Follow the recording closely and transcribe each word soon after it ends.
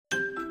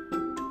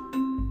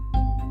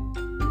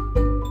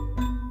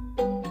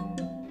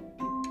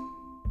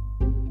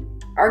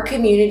our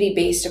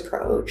community-based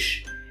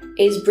approach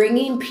is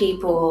bringing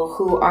people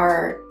who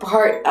are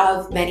part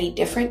of many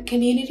different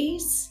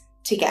communities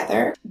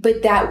together,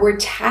 but that we're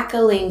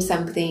tackling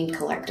something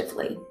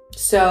collectively.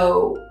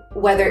 So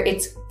whether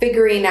it's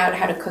figuring out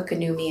how to cook a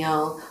new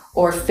meal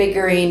or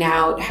figuring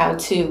out how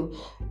to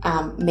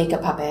make a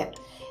puppet,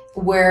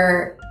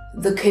 where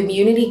the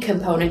community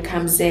component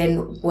comes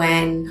in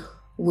when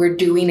we're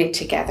doing it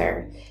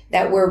together,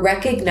 that we're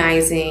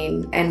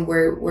recognizing and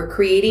we're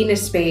creating a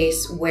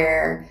space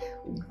where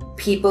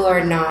people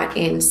are not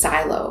in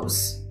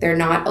silos. They're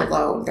not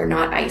alone. They're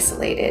not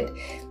isolated.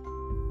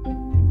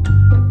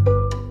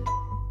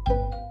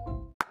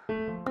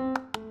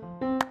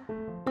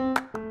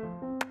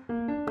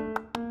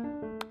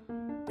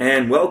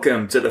 And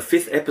welcome to the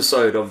 5th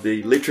episode of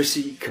the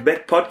Literacy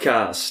Quebec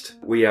podcast.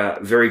 We are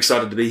very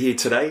excited to be here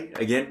today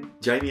again,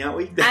 Jamie, aren't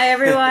we? Hi,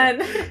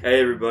 everyone.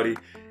 Hey, everybody.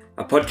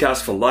 A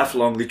podcast for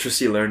lifelong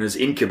literacy learners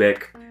in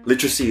Quebec.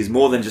 Literacy is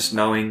more than just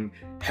knowing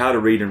how to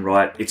read and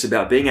write. It's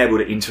about being able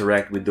to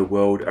interact with the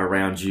world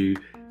around you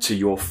to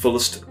your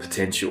fullest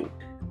potential.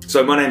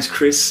 So my name's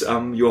Chris.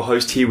 I'm your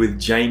host here with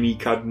Jamie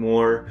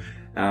Cudmore.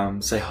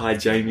 Say hi,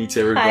 Jamie, to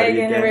everybody. Hi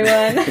again,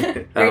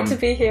 everyone. Great to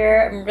be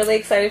here. I'm really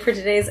excited for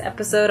today's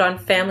episode on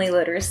family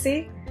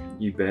literacy.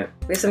 You bet.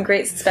 We have some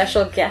great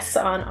special guests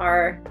on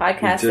our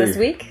podcast this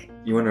week.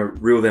 You want to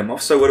reel them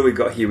off? So what do we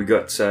got here? We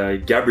got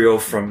Gabrielle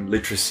from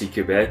Literacy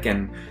Quebec,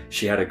 and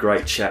she had a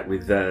great chat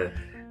with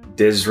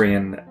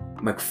Desrian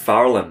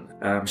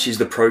McFarlane. She's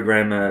the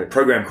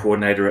program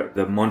coordinator at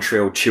the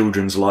Montreal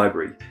Children's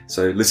Library.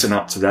 So listen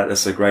up to that.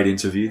 That's a great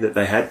interview that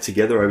they had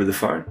together over the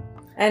phone.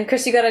 And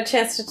Chris, you got a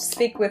chance to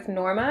speak with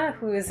Norma,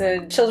 who is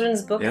a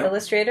children's book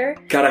illustrator.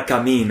 Cara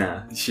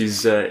Camina.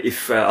 She's,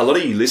 if a lot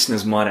of you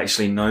listeners might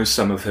actually know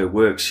some of her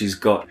work, she's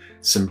got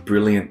some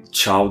brilliant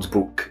child's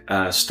book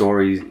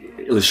stories,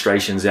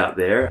 illustrations out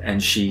there.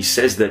 And she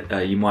says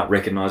that you might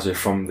recognize her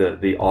from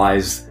the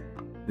eyes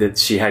that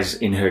she has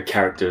in her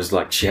characters.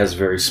 Like, she has a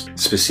very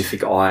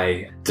specific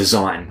eye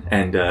design.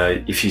 And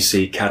if you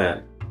see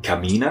Cara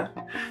Carmina,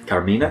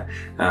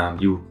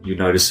 you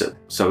notice it.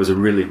 So it was a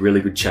really,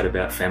 really good chat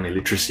about family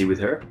literacy with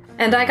her.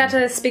 And I got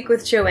to speak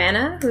with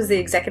Joanna, who's the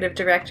Executive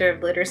Director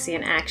of Literacy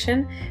in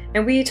Action.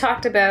 And we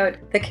talked about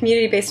the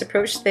community-based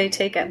approach they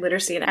take at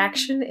Literacy in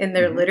Action in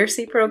their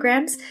literacy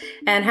programs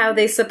and how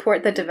they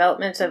support the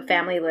development of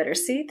family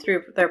literacy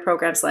through their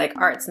programs like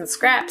Arts and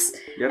Scraps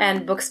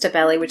and Books to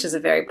Belly, which is a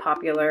very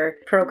popular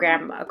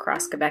program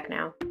across Quebec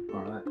now.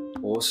 All right.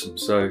 Awesome.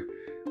 So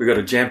we've got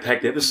a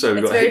jam-packed episode.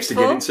 We've got heaps to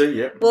get into.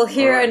 Yep. We'll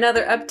hear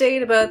another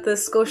update about the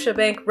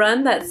Scotiabank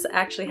run that's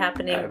actually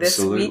happening this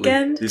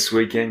weekend. This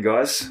weekend,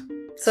 guys.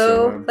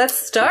 So let's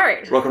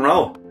start. Rock and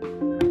roll.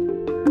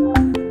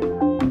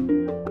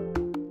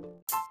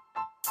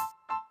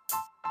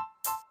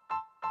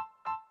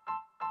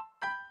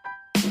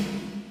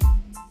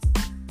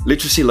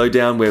 Literacy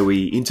Lowdown, where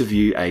we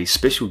interview a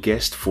special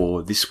guest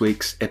for this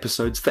week's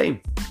episode's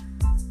theme.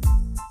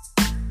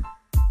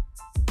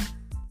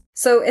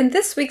 So in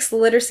this week's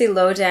Literacy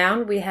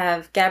Lowdown, we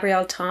have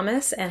Gabrielle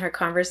Thomas and her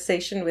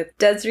conversation with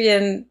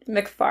Desrian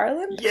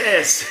McFarlane.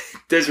 Yes,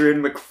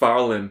 Desrian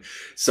McFarlane.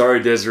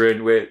 Sorry,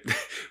 Desrian,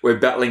 we're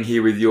battling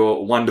here with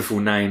your wonderful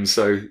name,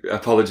 so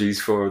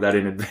apologies for that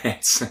in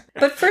advance.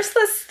 But first,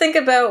 let's think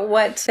about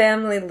what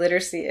family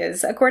literacy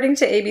is. According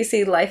to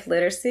ABC Life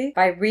Literacy,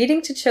 by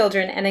reading to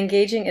children and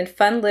engaging in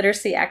fun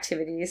literacy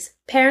activities,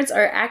 parents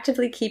are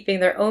actively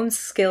keeping their own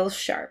skills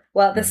sharp,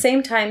 while at the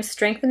same time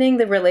strengthening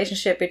the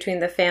relationship between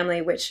the family,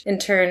 which in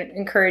turn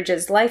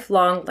encourages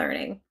lifelong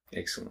learning.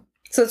 Excellent.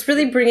 So it's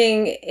really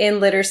bringing in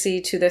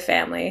literacy to the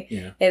family.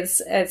 Yeah.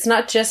 It's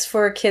not just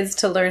for kids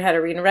to learn how to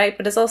read and write,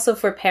 but it's also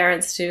for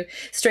parents to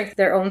strengthen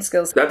their own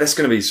skills. That's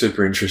going to be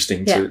super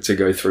interesting to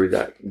go through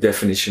that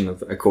definition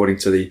of, according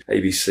to the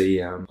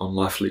ABC on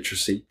life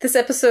literacy. This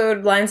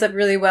episode lines up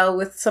really well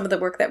with some of the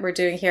work that we're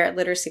doing here at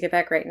Literacy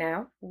Quebec right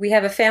now. We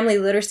have a family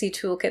literacy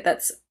toolkit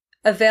that's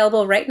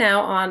available right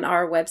now on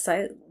our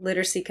website,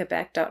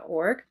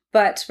 literacyquebec.org.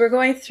 But we're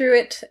going through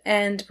it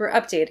and we're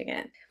updating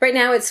it. Right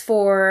now it's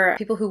for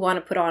people who want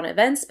to put on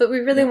events, but we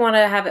really want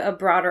to have a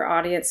broader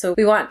audience. So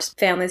we want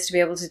families to be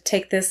able to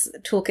take this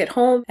toolkit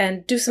home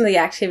and do some of the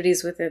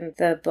activities within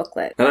the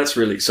booklet. Now that's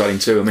really exciting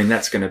too. I mean,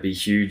 that's going to be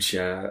huge,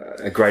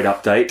 a great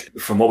update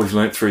from what we've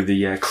learned through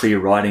the clear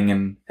writing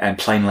and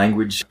plain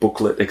language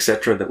booklet,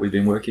 etc. that we've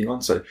been working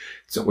on. So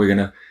we're going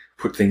to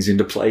put things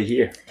into play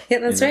here. Yeah,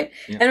 that's right.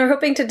 Yeah. And we're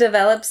hoping to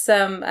develop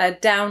some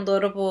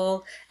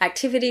downloadable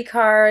activity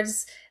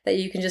cards that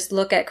you can just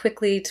look at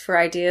quickly for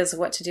ideas of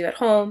what to do at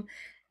home.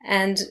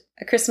 And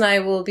Chris and I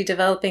will be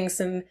developing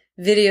some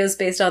videos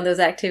based on those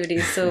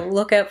activities, so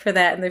look out for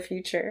that in the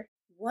future.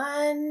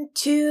 1,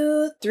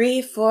 2,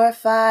 3, 4,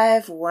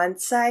 5.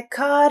 Once I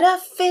caught a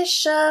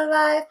fish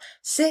alive.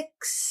 6,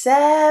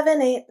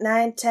 7, 8,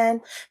 9,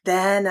 10.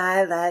 Then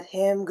I let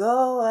him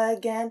go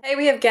again. Hey,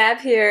 we have Gab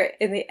here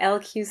in the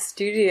LQ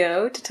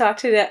studio to talk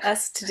to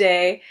us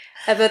today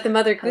about the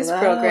Mother Goose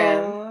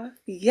program.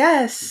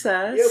 Yes.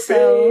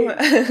 So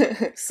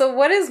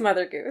what is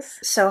Mother Goose?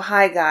 So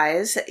hi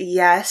guys.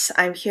 Yes,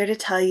 I'm here to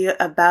tell you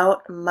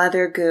about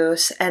Mother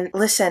Goose. And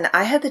listen,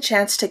 I had the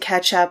chance to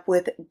catch up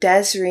with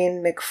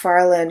Desreen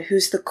McFarlane,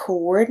 who's the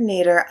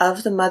coordinator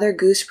of the Mother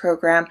Goose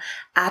program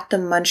at the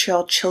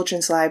Montreal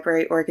Children's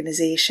Library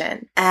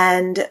organization.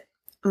 And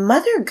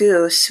Mother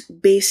Goose,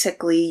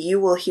 basically, you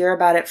will hear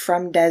about it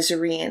from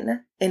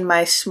Desreen in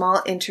my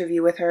small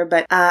interview with her,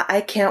 but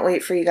I can't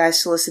wait for you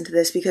guys to listen to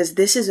this because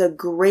this is a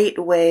great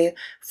way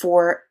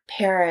for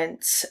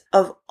parents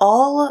of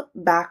all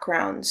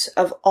backgrounds,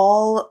 of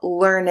all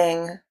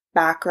learning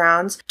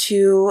backgrounds,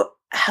 to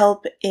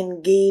help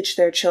engage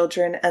their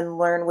children and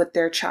learn with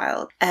their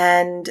child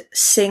and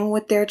sing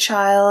with their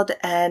child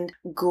and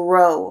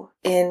grow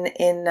in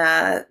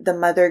the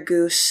Mother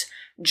Goose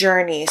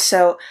journey.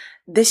 So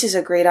this is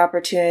a great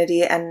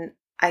opportunity, and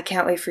I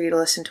can't wait for you to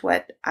listen to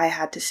what I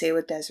had to say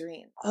with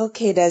Desreen.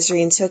 Okay,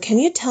 Desreen, so can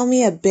you tell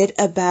me a bit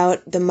about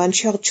the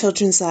Montreal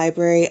Children's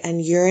Library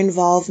and your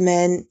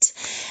involvement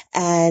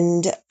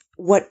and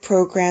what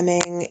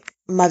programming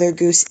Mother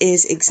Goose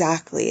is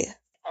exactly?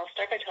 I'll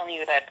start by telling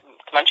you that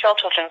the Montreal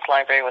Children's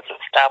Library was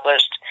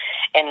established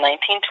in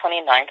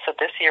 1929, so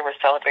this year we're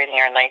celebrating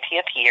our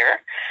 90th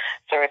year,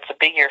 so it's a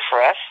big year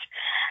for us.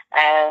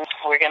 And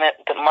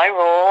my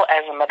role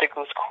as a Mother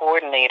Goose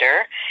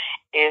coordinator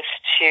is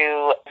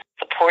to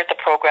support the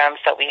programs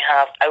that we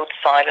have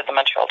outside of the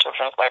Montreal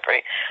Children's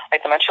Library.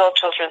 Like the Montreal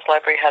Children's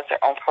Library has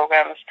their own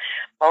programs,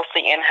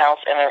 mostly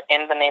in-house and are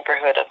in the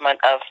neighborhood of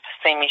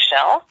Saint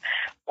Michel,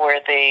 where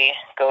they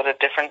go to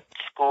different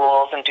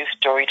schools and do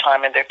story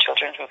time, and their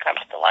children who come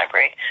to the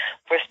library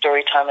for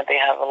story time, and they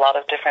have a lot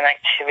of different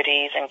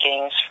activities and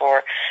games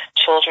for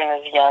children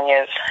as young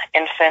as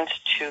infants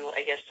to,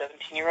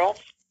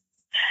 17-year-olds.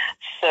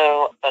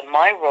 So, but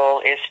my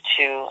role is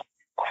to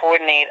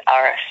coordinate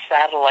our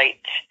satellite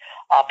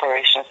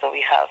operations. So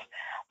we have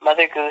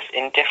Mother Goose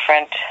in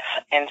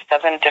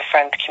 7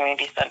 different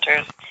community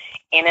centers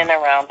in and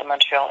around the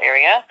Montreal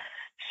area.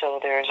 So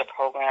there's a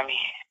program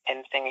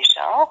in Saint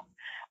Michel.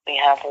 We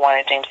have one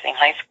at James King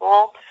High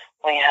School.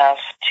 We have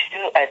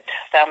 2 at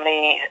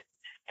Family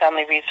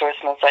Resource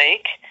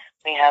Mosaic.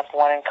 We have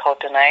one in Côte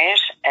de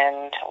Neige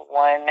and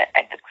one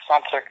at the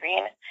Centre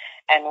Green,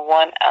 and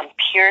one on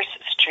Pierce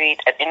Street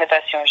at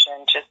Innovation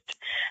Jeune, just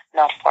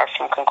not far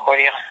from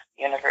Concordia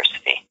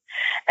University.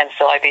 And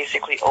so I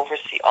basically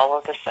oversee all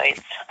of the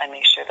sites. I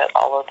make sure that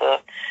all of the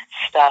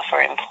staff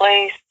are in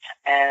place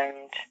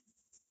and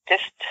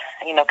just,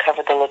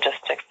 cover the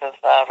logistics of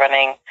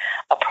running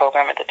a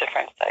program at the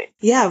different sites.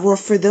 Yeah, well,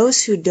 for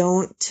those who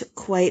don't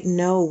quite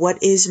know,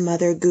 what is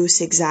Mother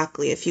Goose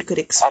exactly, if you could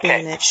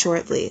explain it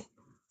shortly.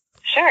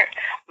 Sure.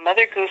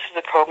 Mother Goose is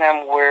a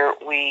program where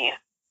we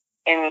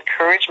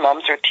encourage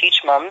moms or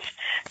teach moms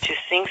to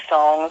sing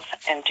songs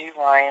and do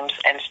rhymes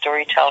and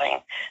storytelling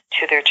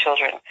to their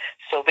children.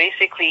 So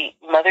basically,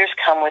 mothers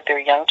come with their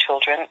young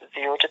children,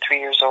 0 to 3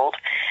 years old,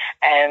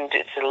 and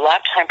it's a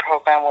lap time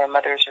program where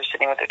mothers are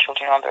sitting with their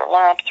children on their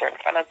laps or in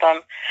front of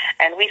them,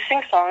 and we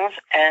sing songs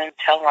and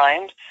tell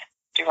rhymes,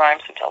 do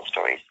rhymes and tell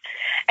stories.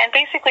 And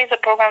basically, it's a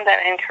program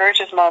that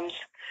encourages moms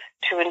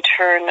to in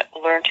turn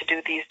learn to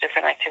do these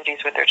different activities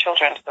with their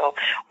children. So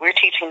we're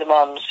teaching the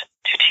moms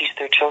to teach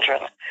their children.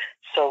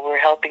 So we're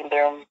helping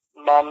their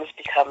moms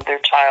become their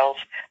child's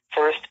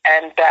first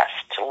and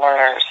best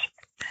learners.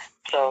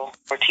 So,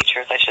 or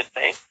teachers, I should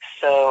say.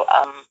 So,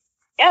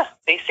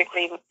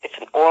 basically it's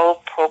an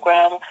oral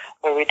program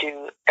where we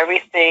do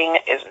everything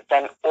is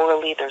done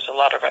orally. There's a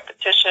lot of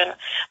repetition.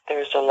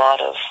 There's a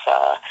lot of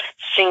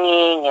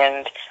singing,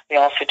 and we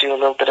also do a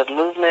little bit of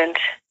movement.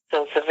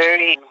 So it's a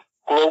very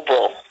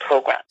global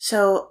program.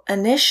 So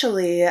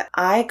initially,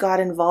 I got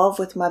involved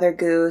with Mother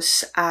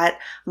Goose at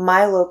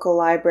my local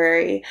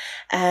library,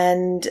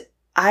 and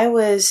I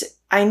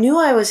knew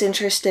I was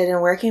interested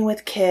in working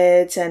with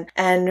kids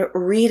and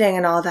reading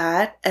and all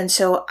that. And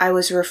so I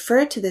was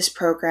referred to this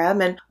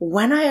program. And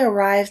when I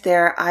arrived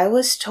there, I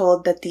was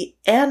told that the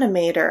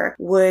animator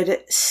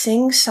would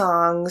sing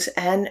songs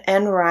and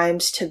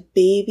rhymes to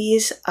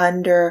babies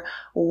under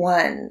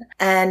 1.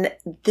 And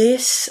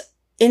this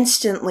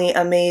instantly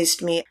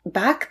amazed me.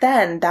 Back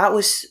then, that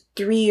was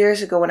 3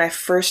 years ago when I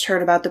first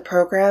heard about the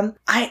program.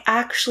 I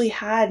actually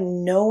had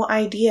no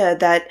idea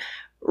that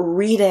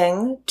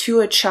reading to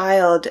a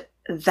child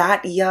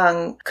that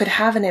young could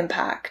have an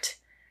impact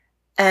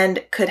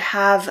and could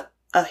have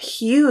a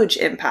huge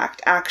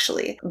impact,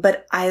 actually.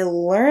 But I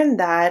learned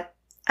that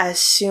as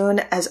soon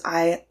as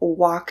I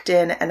walked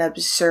in and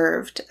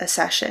observed a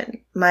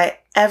session.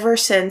 Ever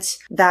since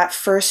that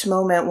first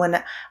moment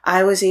when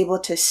I was able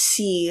to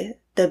see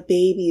the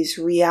babies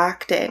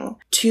reacting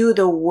to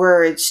the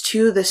words,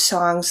 to the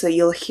songs that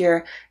you'll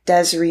hear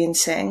Desreen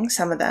sing,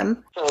 some of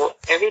them. So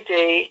every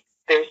day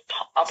there's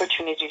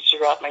opportunities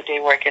throughout my day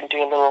where I can do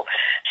a little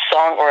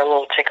song or a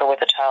little tickle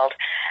with a child.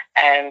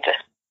 And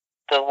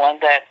the one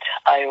that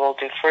I will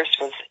do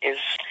first is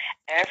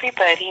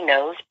everybody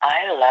knows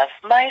I love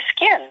my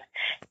skin.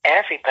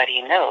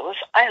 Everybody knows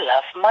I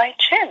love my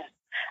chin.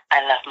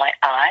 I love my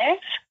eyes,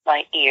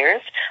 my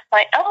ears,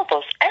 my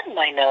elbows, and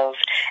my nose.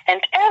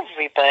 And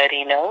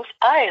everybody knows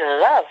I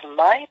love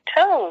my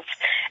toes.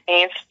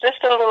 And it's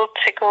just a little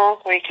tickle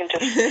where you can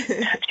just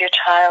touch your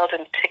child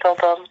and tickle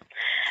them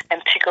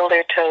and tickle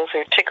their toes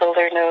or tickle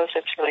their nose.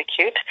 It's really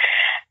cute.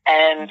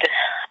 And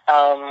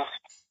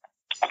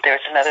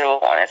there's another little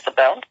one. It's a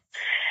bounce.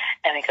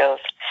 And it goes,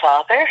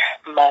 Father,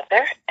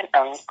 Mother, and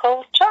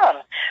Uncle John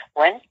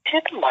went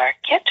to the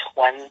market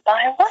one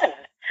by one.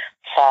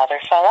 Father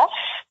fell off,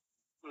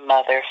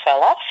 Mother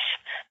fell off,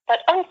 but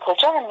Uncle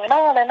John went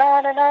on and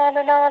on and on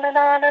and on and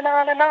on and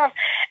on and on.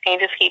 And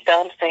you just keep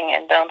bouncing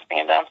and bouncing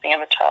and bouncing,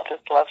 and the child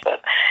just loves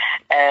it.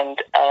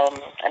 And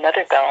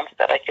another bounce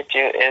that I could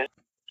do is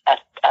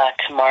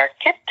to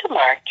market, to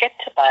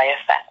buy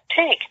a fat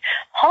pig.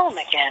 Home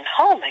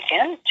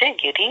again,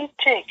 jiggity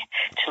jig.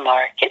 To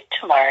market,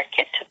 to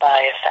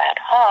buy a fat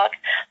hog.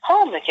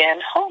 Home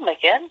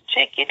again,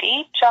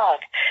 jiggity jog.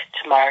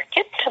 To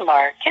market, to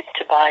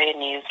buy a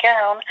new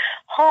gown.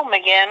 Home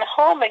again,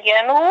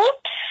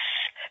 whoops.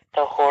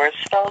 The horse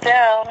fell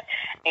down.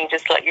 And you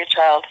just let your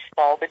child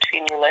fall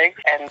between your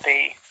legs, and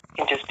they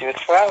can just do it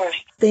for hours.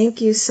 Thank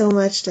you so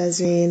much,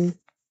 Desreen.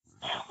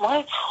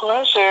 My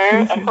pleasure.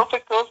 I hope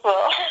it goes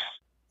well.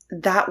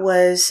 That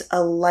was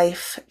a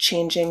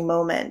life-changing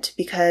moment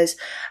because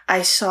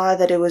I saw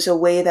that it was a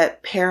way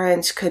that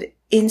parents could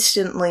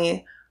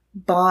instantly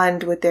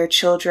bond with their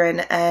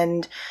children.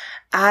 And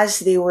as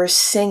they were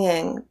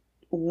singing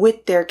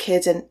with their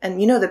kids, and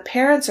the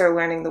parents are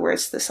learning the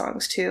words to the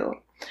songs too.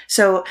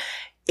 So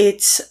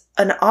it's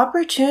an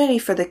opportunity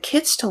for the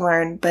kids to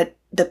learn, but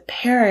the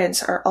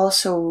parents are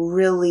also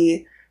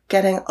really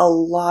getting a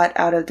lot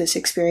out of this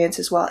experience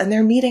as well. And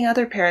they're meeting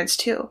other parents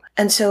too.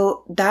 And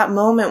so that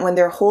moment when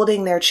they're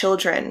holding their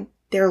children,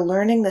 they're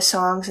learning the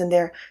songs and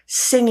they're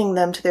singing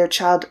them to their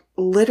child,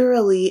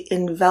 literally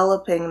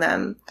enveloping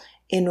them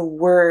in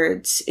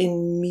words,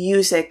 in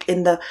music,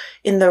 in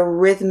the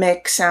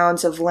rhythmic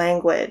sounds of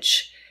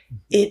language.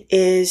 It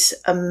is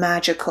a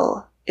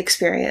magical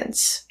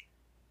experience.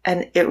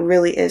 And it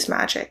really is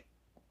magic.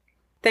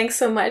 Thanks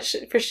so much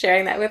for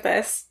sharing that with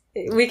us.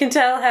 We can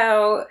tell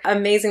how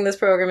amazing this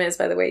program is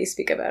by the way you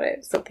speak about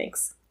it. So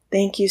thanks.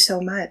 Thank you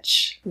so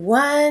much.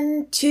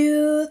 1,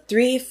 2,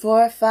 3,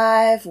 4,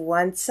 5.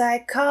 Once I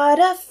caught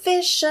a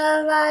fish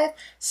alive.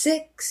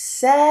 6,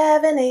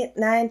 7, 8,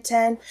 9,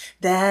 10.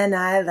 Then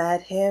I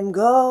let him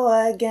go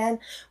again.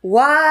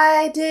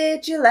 Why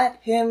did you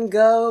let him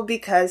go?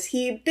 Because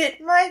he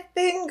bit my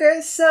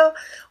finger so.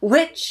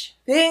 Which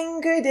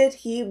finger did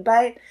he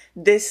bite?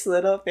 This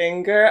little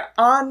finger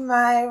on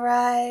my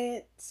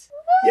right.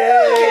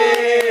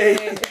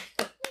 Yay!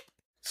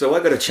 So I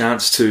got a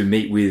chance to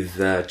meet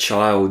with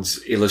child's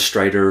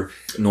illustrator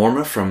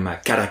Norma from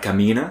Cara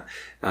Camina.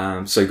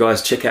 So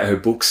guys, check out her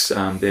books.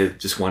 They're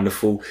just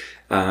wonderful.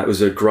 It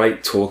was a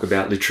great talk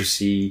about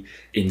literacy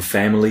in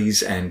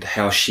families and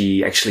how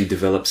she actually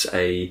develops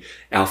a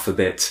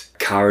alphabet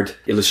card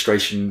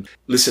illustration.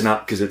 Listen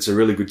up because it's a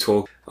really good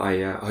talk.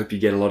 I hope you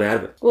get a lot out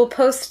of it. We'll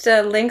post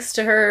links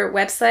to her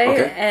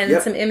website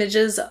and some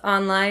images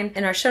online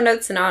in our show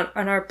notes and on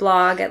our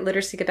blog at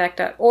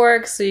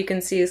literacyquebec.org so you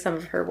can see some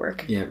of her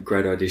work. Yeah,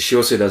 great idea. She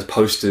also does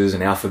posters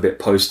and alphabet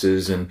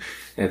posters, and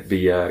it'd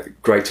be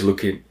great to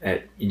look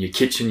at in your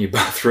kitchen, your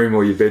bathroom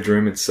or your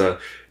bedroom. It's a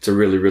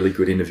really, really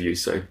good interview,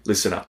 so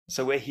listen up.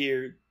 So we're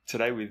here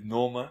today with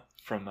Norma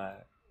from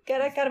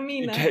Cara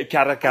Carmina.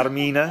 Cara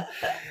Carmina.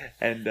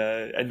 And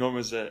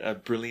Norma's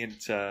a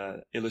brilliant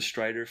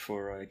illustrator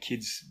for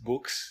kids'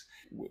 books.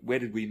 Where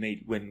did we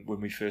meet when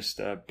we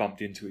first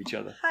bumped into each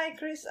other? Hi,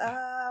 Chris.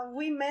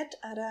 We met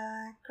at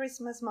a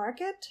Christmas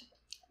market.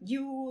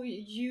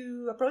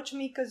 You approached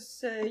me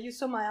because you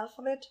saw my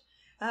alphabet.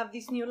 I have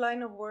this new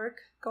line of work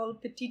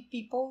called Petite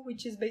People,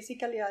 which is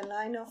basically a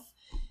line of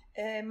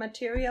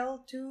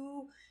material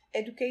to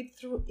educate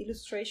through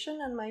illustration,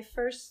 and my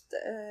first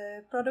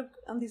product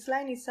on this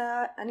line is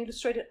an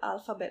illustrated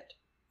alphabet.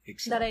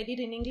 Excellent. That I did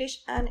in English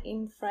and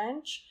in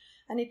French,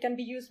 and it can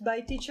be used by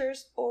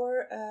teachers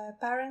or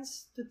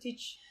parents to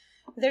teach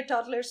their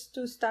toddlers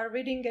to start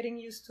reading, getting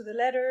used to the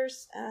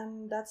letters,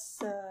 and that's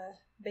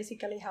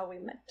basically how we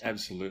met.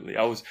 Absolutely.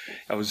 I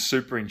was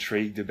super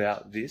intrigued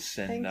about this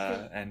and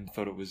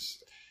thought it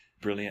was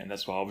brilliant, and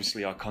that's why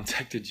obviously I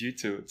contacted you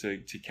to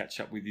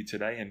catch up with you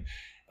today. And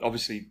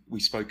obviously,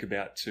 we spoke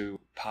about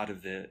part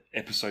of the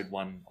episode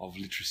 1 of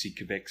Literacy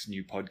Quebec's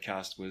new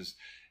podcast was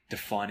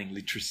defining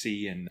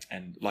literacy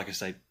and like I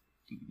say,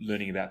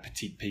 learning about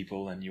petite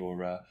people and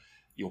your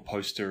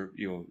poster,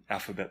 your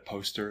alphabet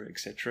poster,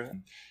 etc.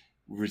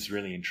 was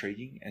really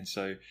intriguing. And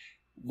so,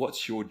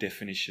 what's your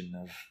definition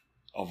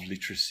of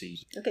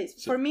literacy? Okay,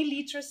 so for me,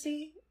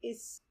 literacy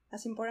is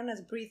as important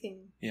as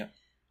breathing. Yeah.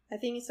 I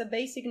think it's a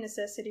basic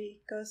necessity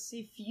because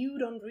if you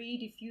don't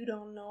read, if you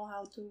don't know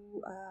how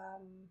to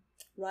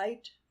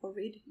write or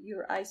read,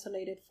 you're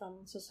isolated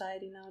from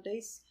society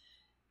nowadays.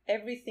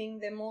 Everything,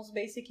 the most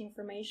basic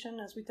information,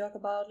 as we talk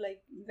about,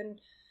 like even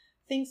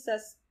things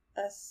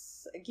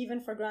as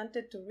given for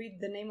granted to read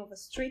the name of a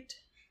street,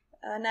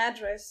 an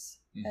address,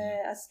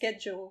 a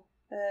schedule,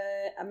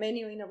 a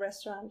menu in a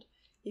restaurant.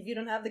 If you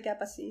don't have the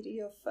capacity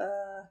of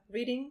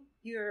reading,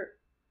 you're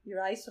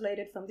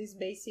isolated from these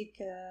basic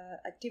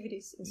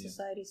activities in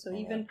society. So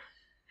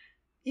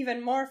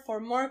even more for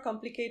more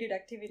complicated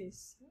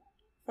activities.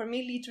 For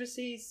me,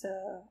 literacy is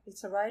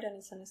it's a right and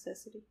it's a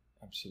necessity.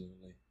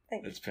 Absolutely.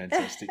 Thank That's you.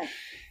 fantastic.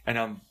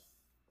 And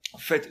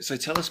Fred, so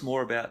tell us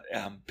more about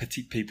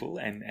Petite People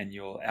and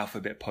your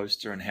alphabet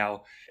poster and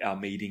how our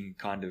meeting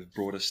kind of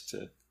brought us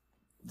to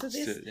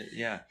this.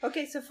 Yeah.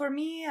 Okay, so for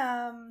me,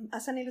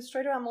 as an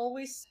illustrator, I'm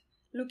always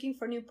looking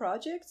for new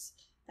projects,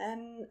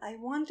 and I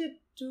wanted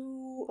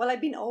to. Well,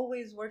 I've been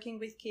always working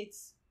with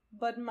kids,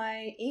 but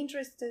my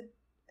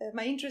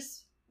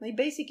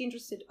basic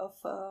interest of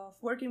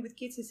working with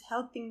kids is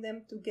helping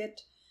them to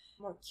get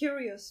more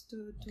curious,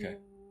 to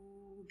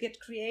get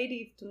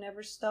creative, to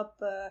never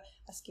stop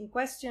asking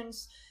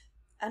questions.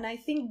 And I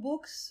think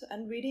books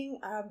and reading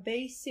are a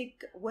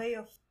basic way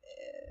of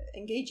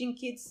engaging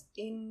kids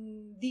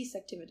in these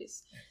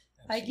activities.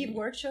 Absolutely. I give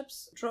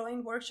workshops,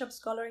 drawing workshops,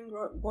 coloring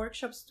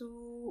workshops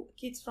to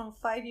kids from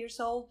 5 years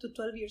old to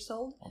 12 years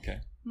old. Okay.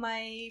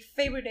 My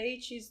favorite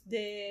age is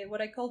what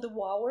I call the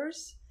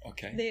wowers.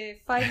 Okay. The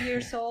 5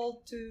 years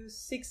old to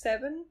 6,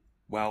 7.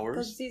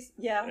 Wowers? These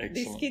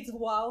kids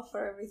wow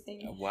for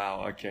everything.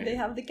 Wow, okay. They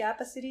have the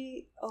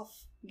capacity of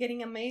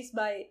getting amazed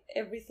by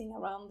everything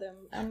around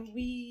them. And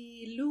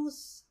we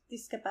lose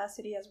this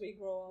capacity as we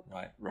grow up.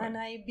 Right. And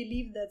I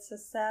believe that's a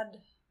sad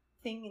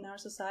thing in our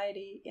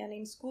society. And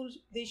in school,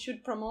 they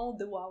should promote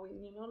the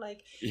wowing,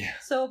 Yeah.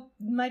 So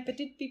my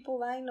Petite People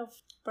line of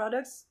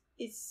products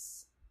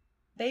is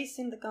based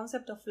in the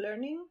concept of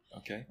learning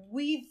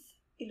with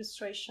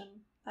illustration.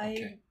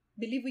 I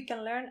believe we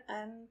can learn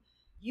and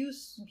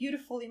use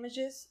beautiful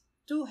images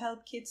to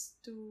help kids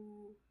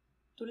to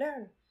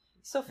learn.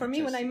 So for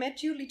me, when I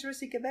met you,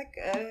 Literacy Quebec,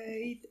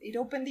 it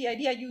opened the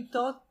idea. You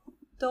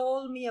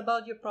told me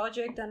about your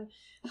project and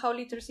how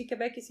Literacy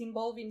Quebec is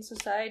involved in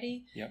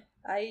society. Yeah.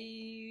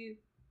 I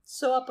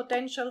saw a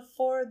potential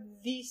for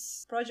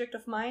this project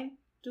of mine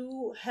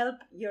to help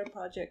your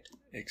project.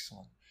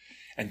 Excellent.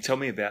 And tell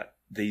me about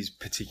these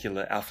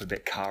particular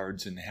alphabet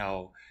cards and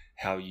how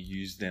you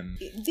use them.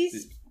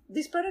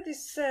 This product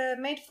is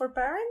made for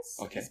parents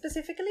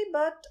specifically,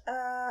 but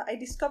I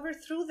discovered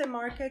through the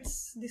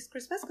markets this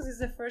Christmas, because it's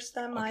the first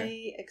time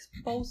I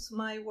expose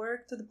my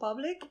work to the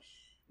public.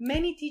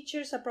 Many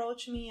teachers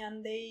approached me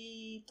and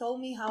they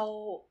told me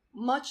how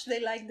much they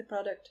like the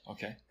product.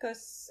 Okay.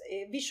 Because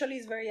visually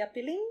it's very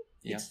appealing,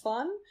 it's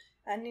fun,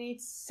 and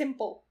it's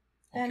simple.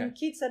 And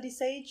kids at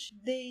this age,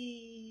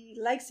 they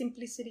like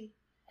simplicity.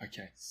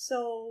 Okay.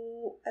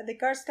 So the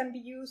cards can be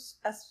used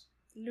as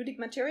ludic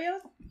material.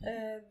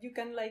 You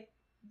can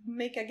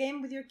make a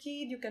game with your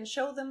kid. You can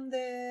show them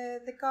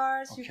the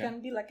cards. You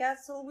can build a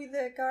castle with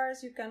the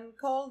cards. You can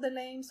call the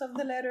names of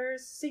the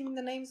letters, sing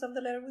the names of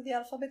the letter with the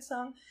alphabet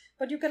song.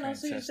 But you can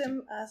also use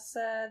them as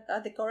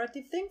a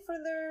decorative thing for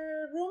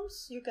their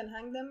rooms. You can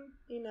hang them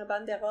in a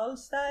banderole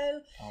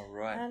style. All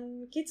right.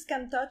 And kids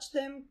can touch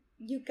them.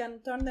 You can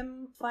turn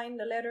them, find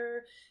a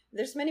letter.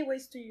 There's many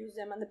ways to use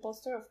them. And the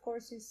poster, of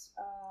course, is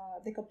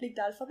the complete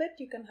alphabet.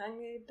 You can hang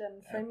it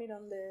and frame it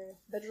on the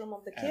bedroom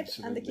of the kid.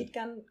 Absolutely. And the kid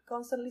can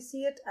constantly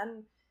see it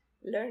and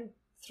learn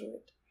through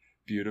it.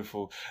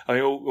 Beautiful. I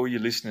mean, all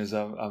your listeners,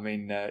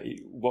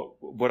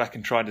 what I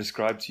can try and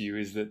describe to you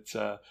is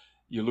that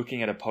you're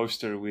looking at a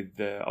poster with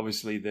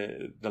obviously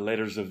the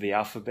letters of the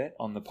alphabet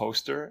on the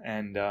poster,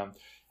 and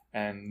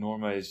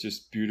Norma is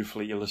just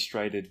beautifully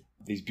illustrated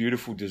these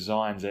beautiful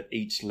designs at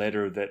each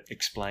letter that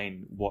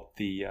explain what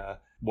the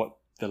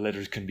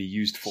letters can be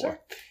used for. Sure.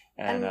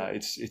 And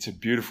it's a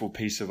beautiful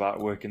piece of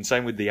artwork. And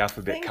same with the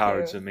alphabet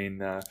cards. You. I mean,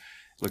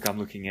 look, I'm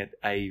looking at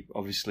A,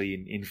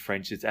 obviously in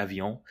French, it's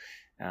avion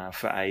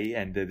for A,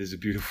 and there's a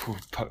beautiful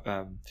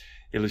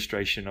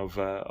illustration of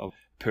a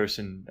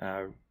person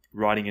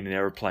riding in an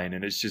aeroplane,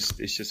 and it's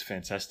just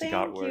fantastic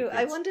artwork. Thank you.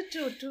 I wanted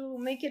to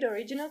make it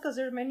original because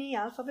there are many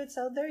alphabets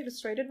out there,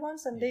 illustrated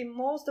ones, and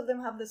most of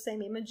them have the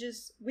same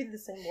images with the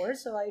same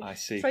words. So I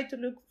try to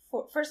look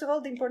for. First of all,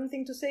 the important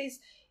thing to say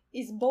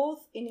is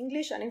both in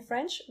English and in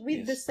French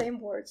with the same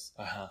words.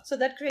 Uh-huh. So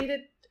that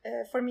created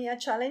for me a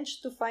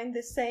challenge to find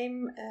the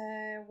same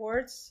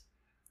words,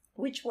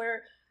 which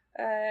were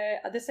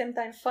at the same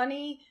time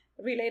funny,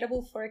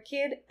 relatable for a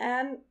kid,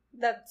 and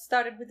that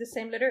started with the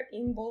same letter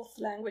in both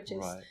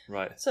languages.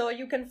 Right. So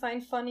you can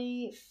find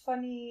funny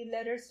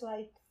letters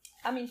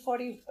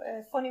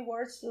funny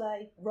words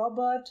like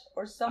robot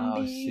or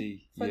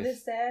zombie for the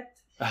Z.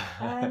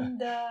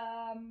 And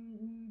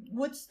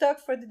Woodstock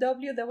for the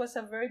W. That was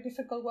a very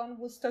difficult one.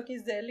 Woodstock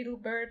is the little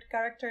bird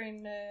character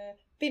in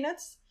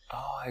Peanuts.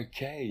 Oh,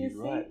 okay.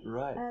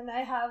 Right. And I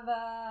have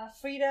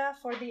Frida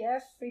for the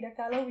F, Frida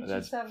Kahlo, which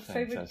is a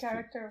favorite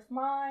character of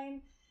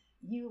mine.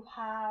 You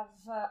have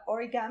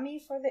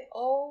origami for the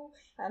O,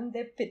 and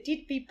the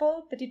Petite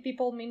People. Petite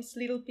People means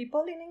little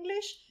people in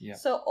English. Yeah.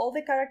 So all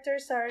the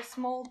characters are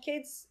small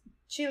kids,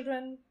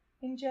 children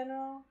in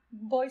general,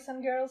 boys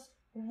and girls,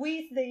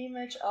 with the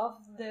image of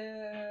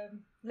the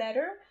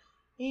letter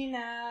in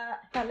a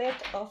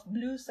palette of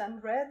blues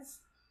and reds,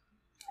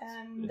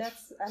 and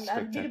It's and a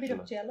little bit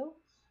spectacular. of yellow.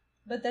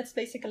 But that's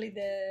basically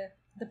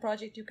the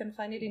project. You can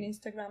find it in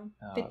Instagram.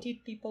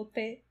 Petite People,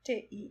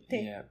 P-T-I-T.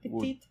 Yeah,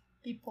 Petite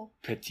People.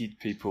 Petite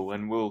People,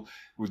 and we'll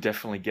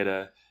definitely get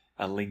a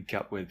link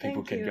up where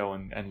people Thank can you. go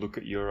and look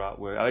at your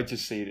artwork. I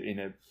just see it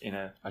in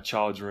a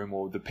child's room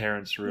or the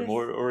parents' room,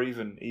 Yes. or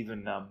even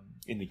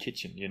in the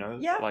kitchen. You know,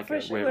 Yeah, like for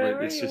sure, where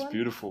wherever it's you just want.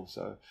 beautiful.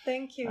 So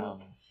Thank you.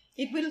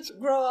 It will So-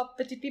 grow up.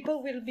 Petite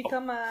People will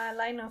become a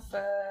line of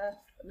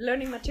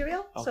learning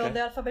material. So Okay.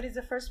 the alphabet is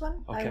the first one.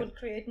 I Okay. will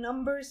create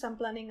numbers. I'm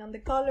planning on the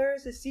colors,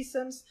 the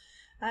seasons,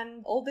 and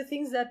all the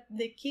things that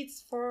the kids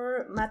for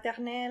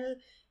maternelle,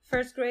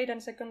 first grade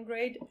and second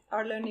grade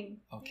are learning.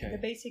 Okay.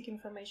 The basic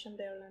information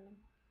they're learning.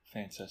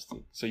 Fantastic.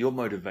 So your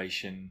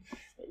motivation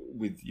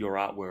with your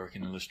artwork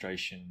and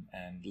illustration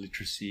and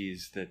literacy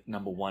is that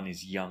number one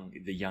is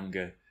the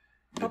younger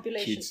the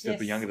Population, kids, yes.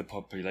 the younger the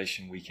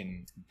population we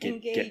can get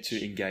Engage. to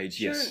engage.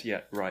 Sure. Yes,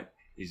 yeah, right.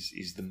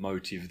 Is the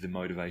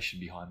motivation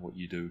behind what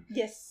you do.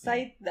 Yes,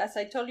 Yeah. as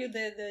I told you,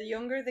 the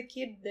younger the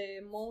kid,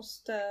 the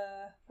most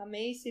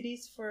amazed it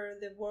is for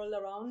the world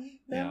around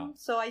them. Yeah.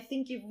 So I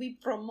think if we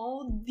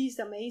promote this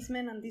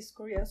amazement and this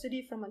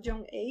curiosity from a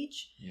young age,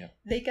 Yeah,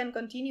 they can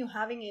continue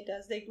having it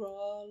as they grow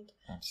old.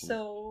 absolutely. So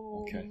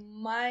Okay.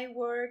 my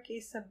work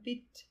is a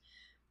bit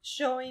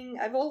showing.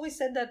 I've always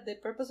said that the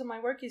purpose of my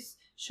work is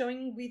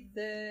showing with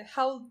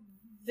how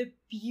the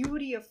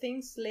beauty of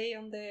things lay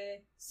on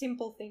the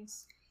simple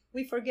things.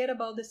 We forget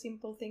about the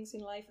simple things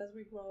in life as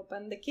we grow up,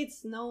 and the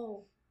kids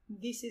know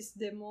this is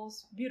the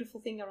most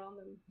beautiful thing around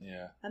them,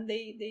 Yeah. and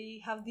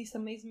they have this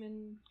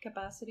amazement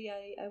capacity.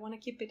 I want to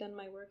keep it, and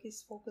my work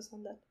is focused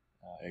on that.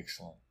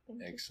 Excellent.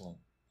 Thank you. Excellent.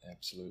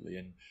 Absolutely.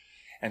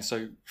 And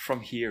so from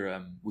here,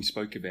 we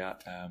spoke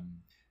about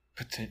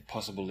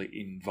possible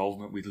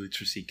involvement with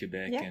Literacy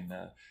Quebec, Yeah. and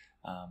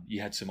you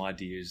had some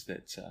ideas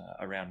that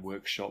around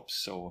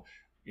workshops or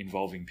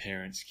involving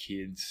parents,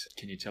 kids.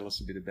 Can you tell us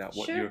a bit about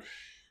what Sure. you're...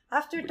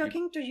 After What you-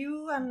 talking to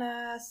you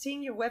and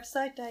seeing your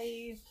website,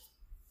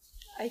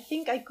 I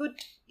think I could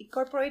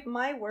incorporate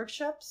my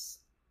workshops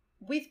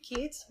with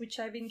kids, which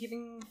I've been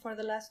giving for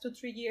the last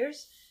 2-3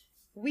 years,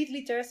 with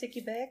Literacy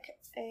Quebec,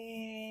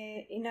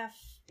 in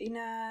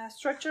a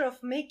structure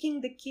of making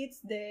the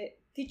kids the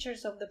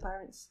teachers of the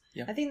parents.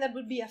 Yeah. I think that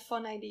would be a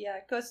fun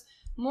idea, because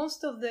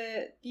most of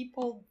the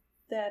people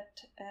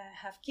that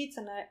have kids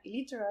and are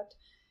illiterate,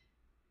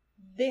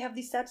 they have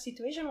this sad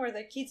situation where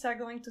their kids are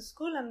going to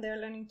school and they're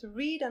learning to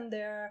read and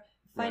they're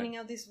finding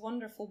out these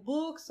wonderful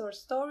books or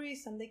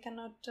stories, and they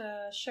cannot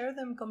share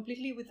them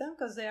completely with them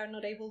because they are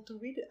not able to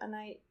read. And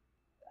I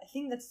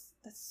think that's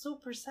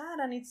super sad,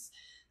 and it's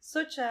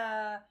such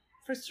a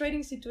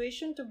frustrating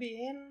situation to be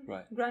in,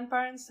 Right.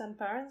 grandparents and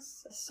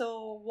parents.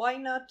 So why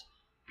not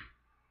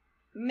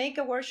make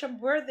a workshop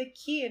where the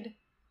kid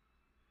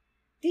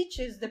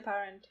teaches the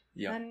parent,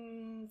 Yeah.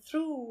 and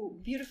through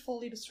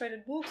beautiful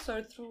illustrated books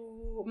or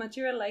through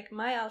material like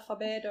My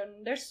Alphabet,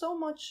 and there's so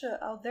much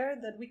out there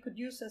that we could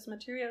use as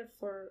material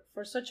for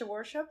such a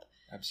workshop.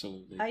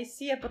 Absolutely. I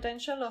see a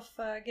potential of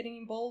getting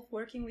involved,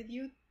 working with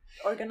you,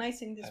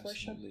 organizing this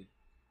workshop. Absolutely.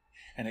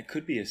 And it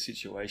could be a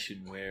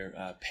situation where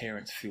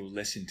parents feel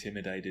less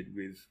intimidated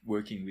with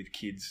working with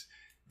kids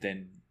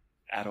than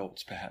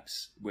adults,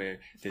 perhaps, where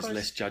there's course.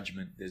 less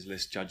judgment. There's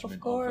less judgment of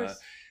course.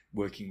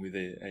 working with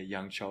a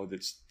young child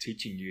that's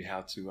teaching you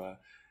how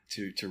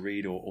to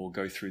read or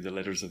go through the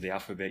letters of the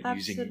alphabet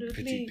using Absolutely.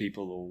 petite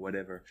people or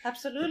whatever.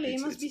 Absolutely,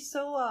 It's- it must be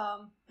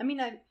so.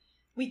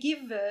 We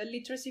give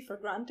literacy for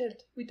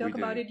granted. We talk We do.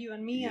 about it, you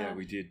and me. Yeah,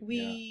 we did.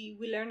 We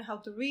learn how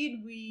to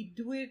read. We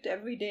do it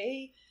every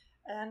day,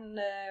 and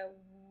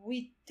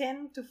we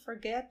tend to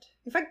forget.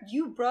 In fact,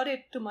 you brought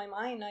it to my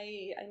mind.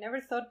 I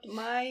never thought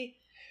my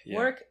Yeah.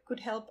 work could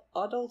help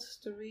adults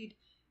to read,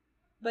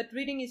 but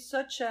reading is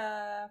such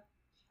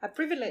a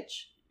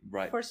privilege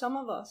Right. for some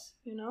of us,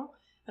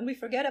 and we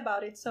forget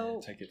about it. So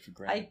Yeah, take it for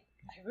granted.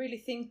 I really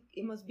think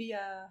it must be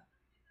a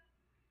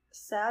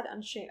sad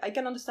and shame. I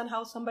can understand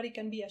how somebody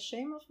can be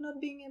ashamed of not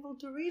being able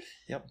to read.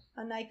 Yep.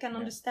 And I can Yeah.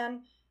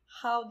 understand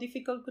how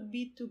difficult it could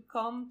be to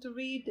come to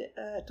read,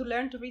 to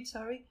learn to read.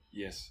 Sorry.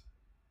 Yes.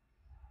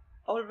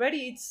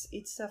 Already,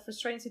 it's a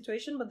frustrating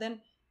situation. But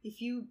then,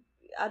 if you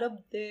add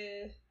up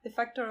the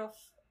factor of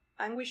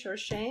anguish or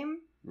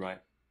shame,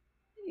 Right.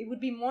 it would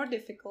be more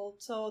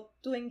difficult. So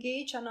to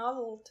engage an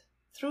adult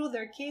through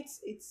their kids,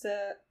 it's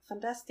a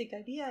fantastic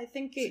idea. I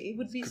think it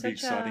would be Could such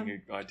be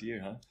exciting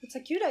idea, huh? It's a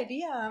cute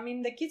idea. I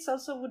mean, the kids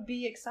also would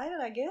be excited,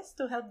 I guess,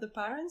 to help the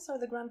parents or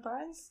the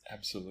grandparents.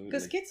 Absolutely.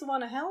 Because kids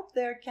want to help.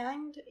 They're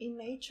kind in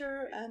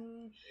nature,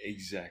 and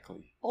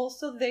Exactly.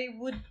 also they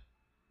would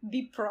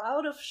be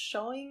proud of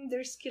showing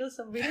their skills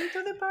of reading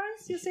to the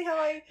parents. You see how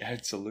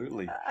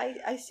Absolutely.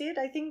 I see it?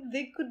 I think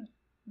they could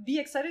be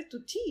excited to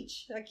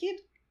teach. A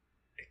kid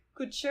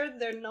could share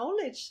their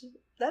knowledge.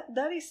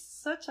 That is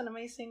such an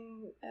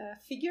amazing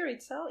figure in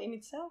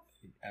itself.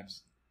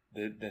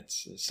 That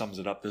sums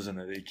it up, doesn't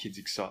it? The kids'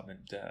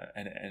 excitement,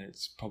 and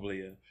it's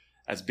probably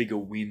as big a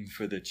win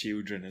for the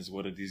children as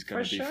what it is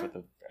going to be for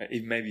the,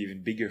 maybe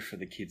even bigger for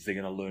the kids. They're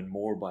going to learn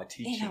more by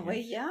teaching. In a way,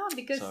 yeah,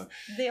 because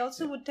they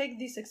also would take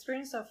this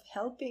experience of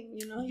helping,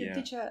 you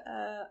teach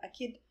a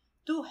kid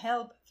to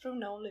help through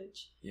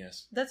knowledge.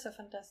 Yes. That's a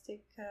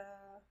fantastic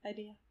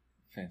idea.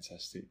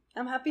 Fantastic.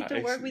 I'm happy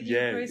to work with you,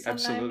 Chris,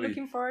 absolutely. and I'm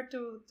looking forward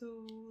to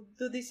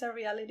do this a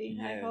reality.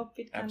 I hope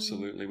it can.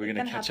 Absolutely. We're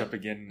going to catch up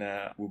again.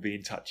 We'll be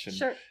in touch. And,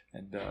 sure.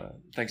 And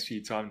thanks for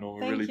your time,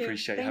 Norma. Thank really you.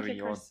 appreciate having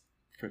you on.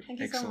 Thank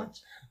you so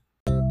much.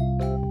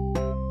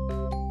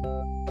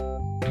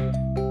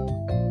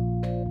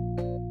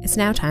 It's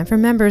now time for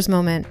Members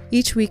Moment.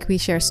 Each week we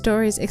share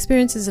stories,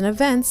 experiences, and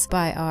events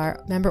by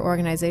our member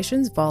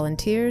organizations,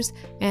 volunteers,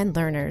 and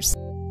learners.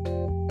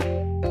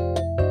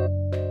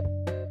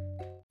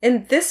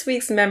 In this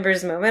week's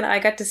Members Moment, I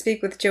got to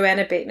speak with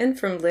Joanna Bateman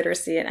from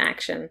Literacy in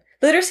Action.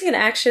 Literacy in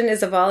Action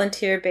is a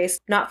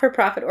volunteer-based,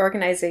 not-for-profit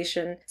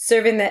organization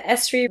serving the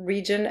Estrie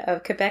region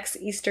of Quebec's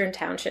eastern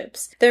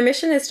townships. Their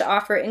mission is to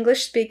offer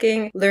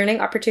English-speaking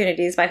learning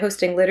opportunities by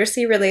hosting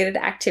literacy-related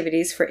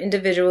activities for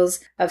individuals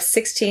of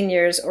 16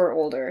 years or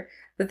older.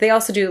 But they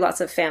also do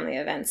lots of family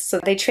events. So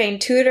they train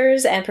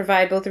tutors and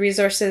provide both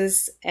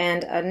resources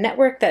and a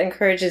network that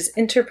encourages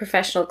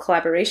interprofessional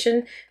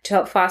collaboration to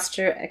help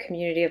foster a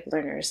community of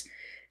learners.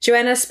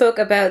 Joanna spoke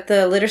about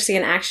the Literacy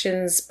in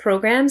Action's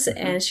programs,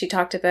 and she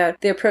talked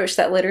about the approach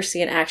that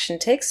Literacy in Action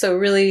takes. So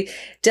really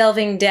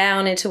delving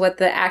down into what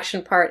the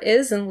action part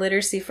is in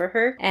literacy for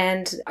her.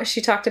 And she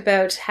talked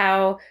about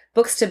how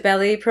Books to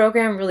Belly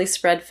program really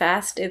spread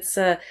fast. It's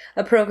a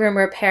program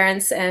where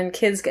parents and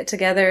kids get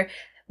together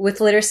with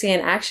Literacy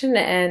in Action,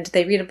 and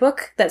they read a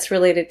book that's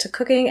related to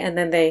cooking, and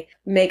then they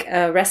make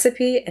a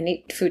recipe and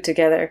eat food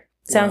together.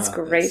 Sounds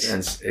great.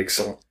 Sounds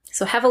excellent.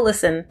 So have a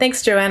listen.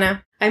 Thanks,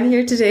 Joanna. I'm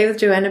here today with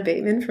Joanna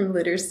Bateman from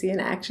Literacy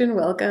in Action.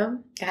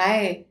 Welcome.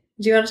 Hi.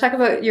 Do you want to talk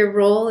about your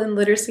role in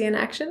Literacy in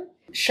Action?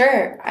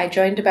 Sure. I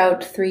joined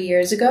about 3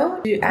 years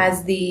ago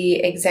as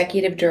the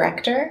executive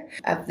director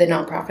of the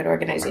nonprofit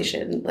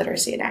organization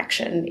Literacy in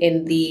Action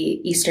in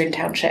the Eastern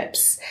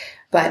Townships,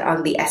 but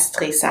on the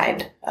Estrie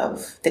side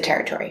of the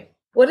territory.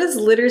 What is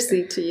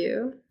literacy to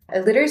you?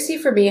 Literacy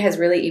for me has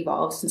really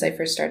evolved since I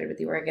first started with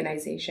the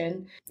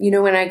organization.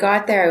 When I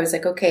got there, I was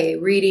like, okay,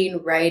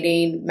 reading,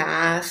 writing,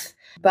 math.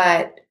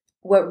 But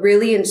what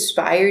really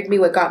inspired me,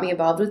 what got me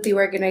involved with the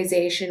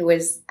organization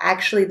was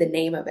actually the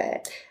name of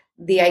it.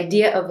 The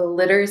idea of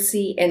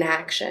literacy in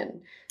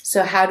action.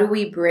 So how do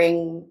we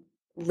bring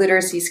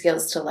literacy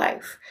skills to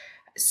life?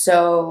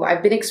 So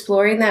I've been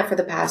exploring that for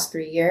the past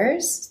 3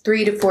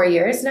 to 4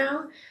 years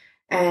now.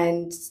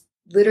 And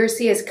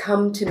literacy has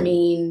come to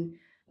mean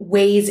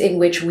ways in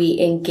which we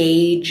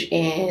engage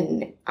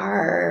in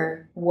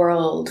our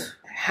world,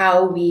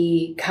 how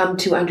we come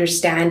to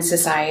understand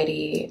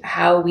society,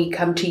 how we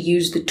come to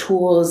use the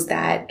tools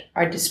that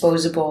are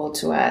disposable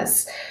to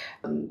us,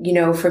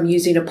 from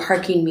using a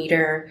parking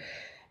meter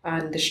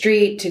on the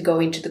street to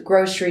going to the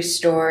grocery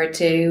store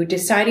to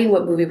deciding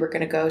what movie we're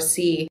going to go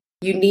see.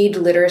 You need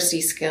literacy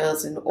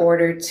skills in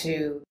order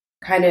to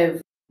kind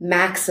of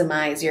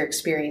maximize your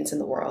experience in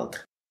the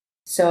world.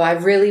 So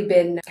I've really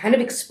been kind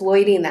of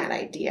exploiting that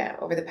idea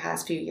over the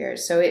past few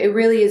years. So it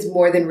really is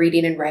more than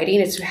reading and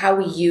writing. It's how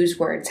we use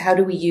words. How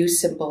do we use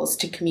symbols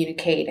to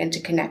communicate and to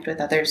connect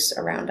with others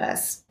around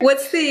us?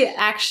 What's the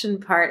action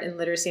part in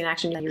Literacy in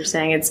Action that you're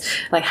saying? It's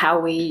like how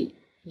we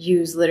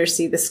use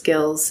literacy, the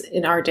skills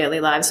in our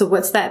daily lives. So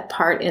what's that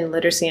part in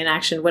Literacy in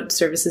Action? What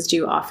services do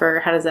you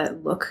offer? How does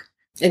that look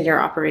in your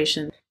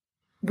operation?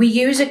 We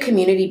use a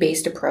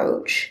community-based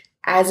approach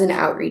as an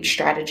outreach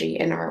strategy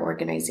in our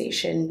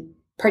organization,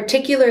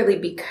 particularly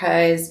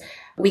because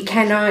we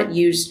cannot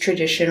use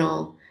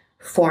traditional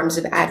forms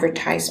of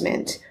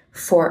advertisement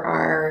for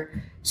our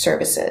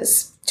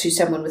services to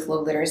someone with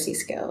low literacy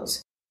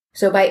skills.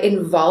 So by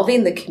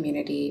involving the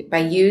community, by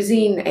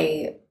using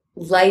a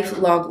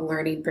lifelong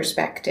learning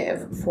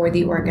perspective for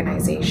the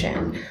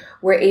organization,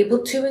 we're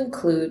able to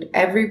include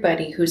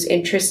everybody who's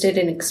interested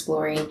in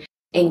exploring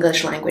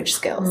English language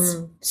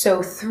skills.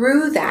 So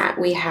through that,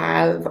 we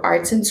have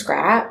Arts and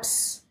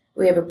Scraps.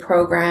 We have a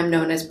program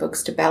known as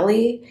Books to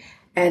Belly,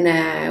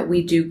 and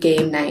we do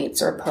game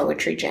nights or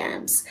poetry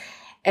jams.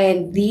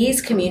 And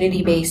these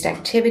community-based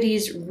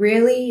activities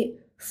really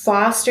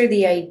foster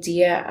the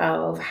idea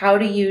of how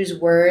to use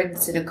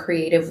words in a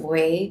creative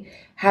way,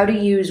 how to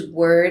use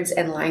words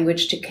and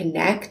language to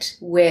connect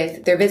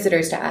with their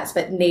visitors to us,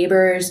 but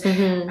neighbors,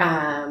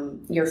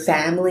 your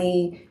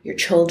family, your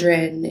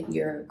children,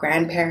 your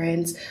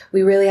grandparents.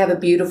 We really have a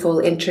beautiful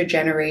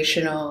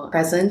intergenerational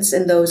presence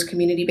in those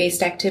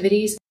community-based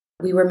activities.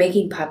 We were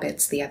making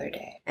puppets the other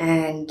day,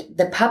 and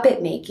the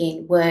puppet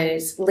making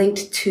was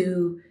linked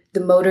to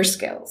the motor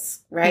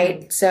skills,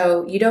 right?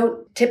 So you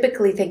don't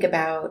typically think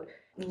about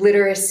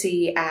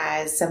literacy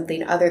as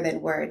something other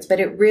than words, but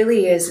it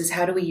really is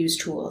how do we use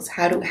tools?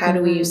 How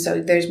do we use,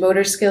 so there's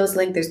motor skills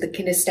linked, there's the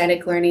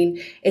kinesthetic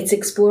learning. It's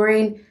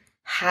exploring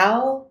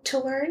how to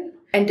learn,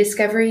 and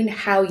discovering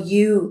how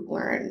you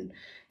learn.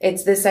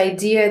 It's this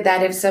idea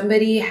that if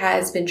somebody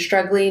has been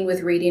struggling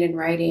with reading and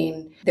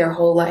writing their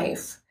whole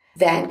life,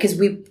 then, because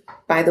we,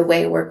 by the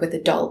way, work with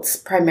adults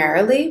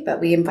primarily, but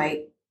we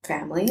invite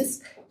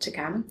families to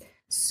come.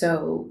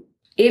 So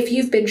if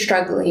you've been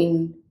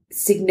struggling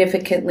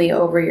significantly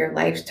over your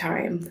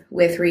lifetime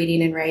with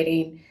reading and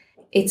writing,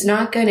 it's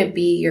not going to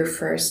be your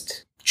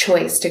first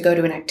choice to go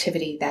to an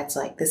activity that's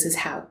like, this is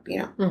how,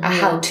 a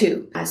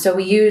how-to. So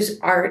we use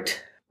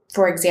art,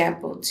 for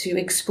example, to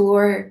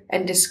explore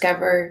and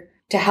discover,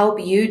 to help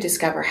you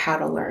discover how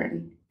to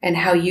learn and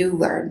how you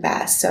learn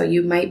best. So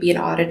you might be an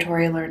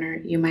auditory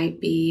learner. You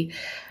might be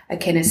a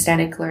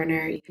kinesthetic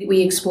learner.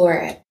 We explore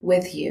it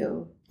with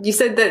you. You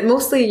said that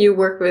mostly you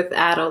work with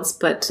adults,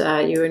 but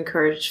you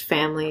encourage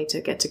family to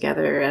get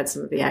together at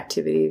some of the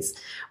activities.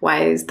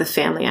 Why is the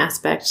family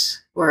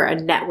aspect or a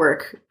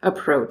network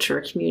approach or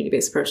a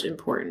community-based approach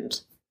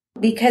important?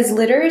 Because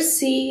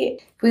literacy,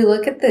 if we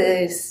look at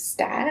the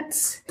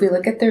stats, if we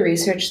look at the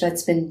research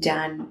that's been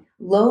done,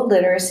 low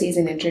literacy is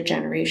an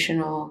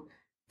intergenerational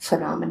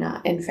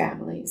phenomena in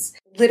families.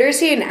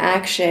 Literacy in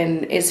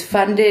Action is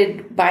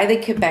funded by the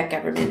Quebec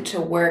government to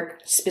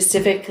work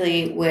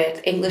specifically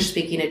with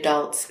English-speaking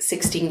adults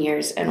 16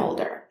 years and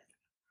older.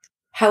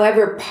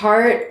 However,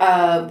 part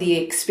of the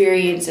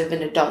experience of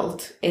an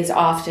adult is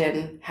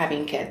often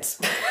having kids.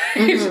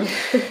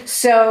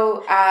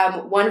 So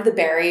one of the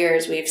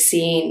barriers we've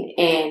seen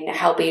in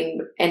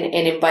helping and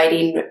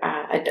inviting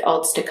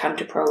adults to come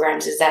to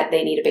programs is that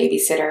they need a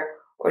babysitter,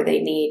 or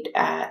they need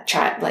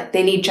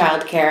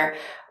childcare,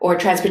 or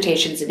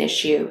transportation's an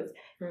issue.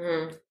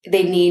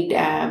 They need,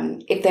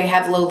 if they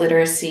have low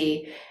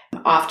literacy,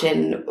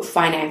 often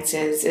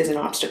finances is an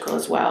obstacle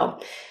as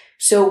well.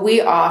 So we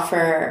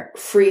offer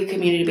free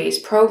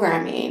community-based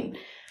programming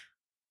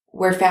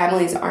where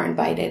families are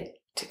invited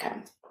to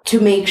come to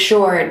make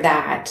sure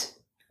that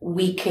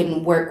we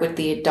can work with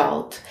the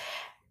adult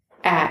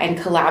and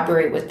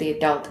collaborate with the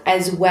adult,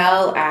 as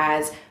well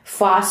as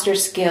foster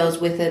skills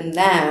within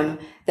them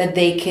that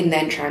they can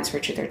then transfer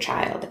to their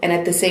child. And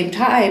at the same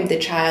time, the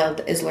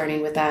child is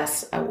learning with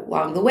us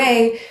along the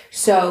way.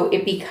 So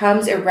it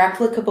becomes a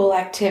replicable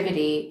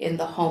activity in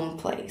the home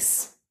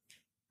place.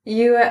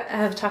 You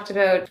have talked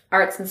about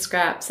Arts and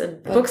Scraps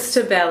and Books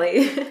to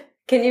Belly.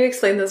 Can you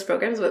explain those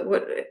programs?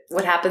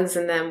 What happens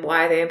in them?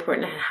 Why are they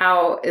important?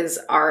 How is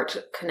art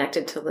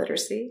connected to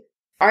literacy?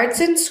 Arts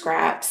and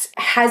Scraps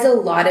has a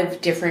lot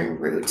of different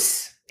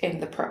roots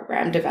in the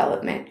program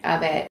development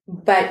of it.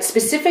 But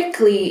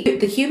specifically,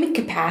 the human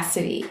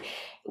capacity,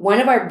 one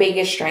of our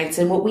biggest strengths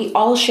and what we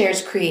all share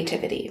is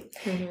creativity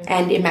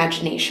and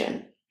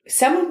imagination.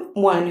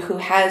 Someone who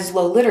has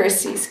low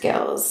literacy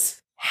skills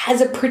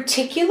has a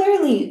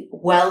particularly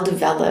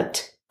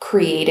well-developed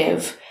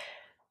creative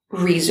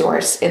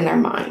resource in their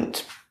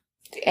mind.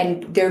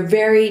 And they're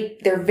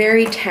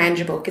very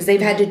tangible because they've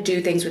had to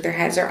do things with their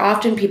hands. They're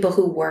often people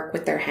who work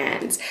with their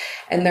hands,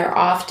 and they're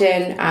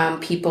often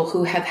people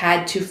who have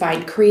had to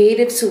find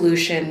creative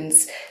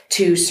solutions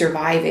to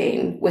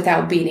surviving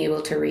without being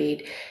able to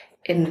read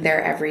in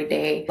their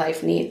everyday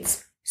life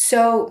needs.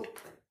 So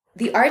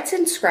the Arts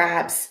and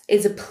Scraps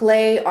is a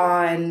play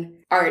on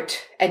art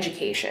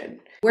education.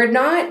 We're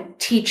not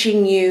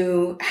teaching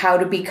you how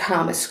to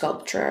become a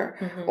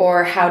sculptor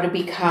or how to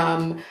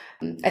become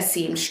a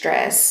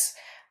seamstress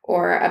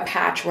or a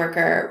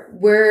patchworker.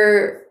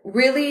 We're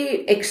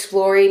really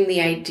exploring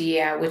the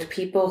idea with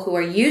people who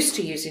are used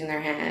to using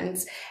their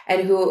hands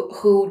and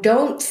who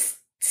don't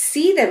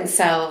see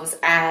themselves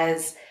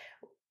as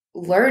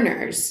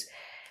learners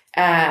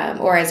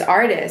or as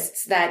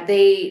artists, that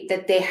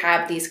they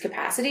have these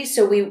capacities.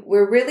 So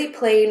we're really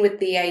playing with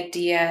the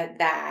idea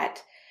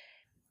that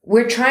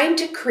we're trying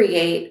to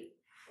create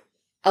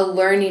a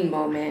learning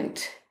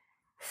moment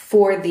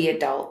for the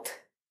adult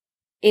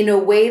in a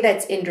way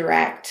that's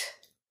indirect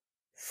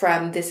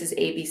from This is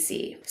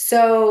ABC.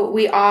 So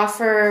we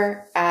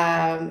offer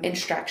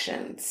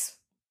instructions,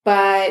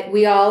 but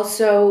we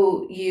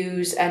also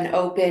use an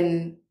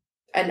open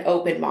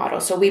model.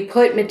 So we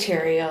put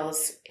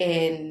materials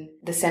in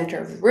the center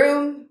of the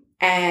room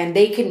and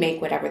they can make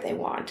whatever they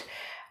want.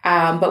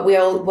 But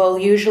we'll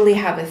usually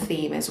have a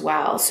theme as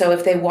well. So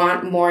if they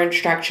want more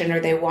instruction or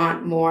they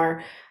want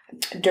more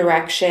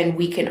direction,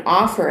 we can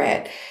offer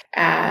it.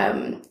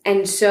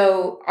 And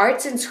so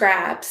Arts and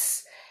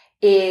Scraps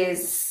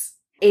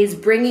is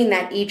bringing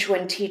that each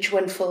one teach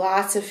one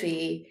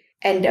philosophy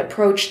and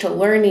approach to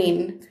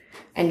learning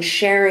and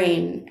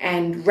sharing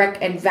and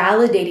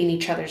validating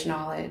each other's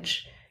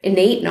knowledge,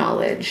 innate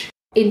knowledge,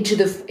 into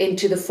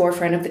the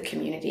forefront of the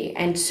community.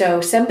 And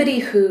so somebody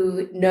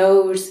who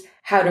knows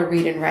how to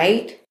read and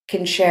write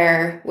can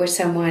share with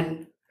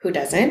someone who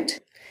doesn't.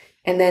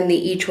 And then the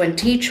each one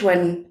teach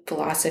one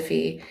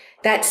philosophy,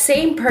 that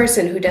same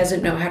person who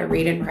doesn't know how to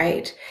read and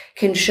write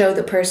can show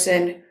the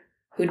person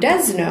who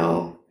does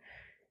know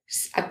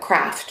a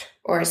craft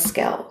or a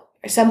skill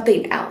or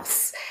something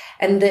else.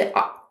 And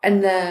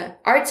the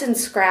Arts and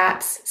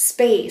Scraps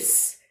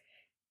space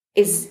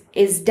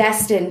is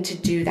destined to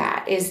do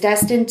that, is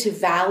destined to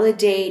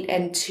validate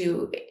and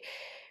to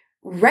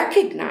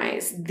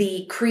recognize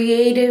the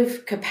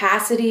creative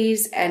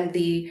capacities and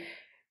the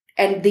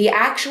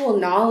actual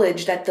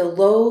knowledge that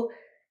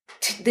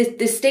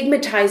the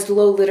stigmatized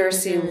low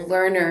literacy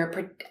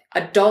learner,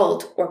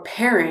 adult or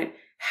parent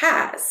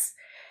has,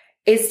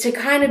 is to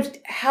kind of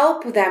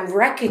help them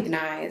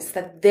recognize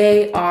that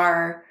they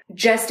are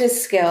just as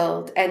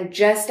skilled and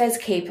just as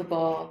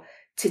capable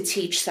to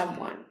teach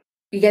someone.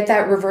 You get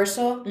that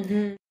reversal?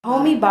 Mm-hmm.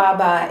 Homi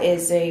Bhabha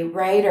is a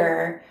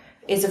writer,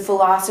 is a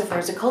philosopher,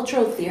 is a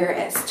cultural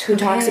theorist who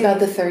talks about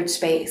the third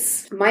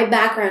space. My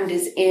background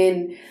is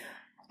in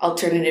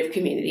alternative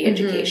community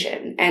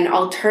education and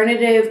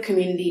alternative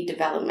community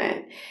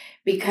development,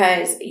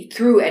 because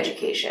through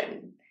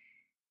education,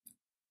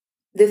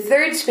 the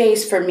third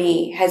space for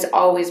me has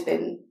always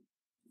been,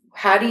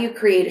 how do you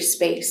create a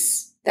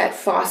space that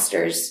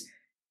fosters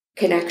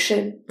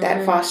connection,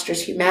 that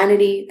fosters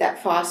humanity,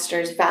 that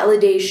fosters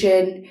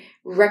validation,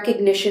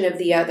 recognition of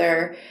the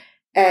other,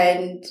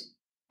 and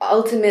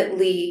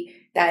ultimately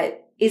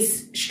that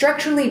is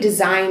structurally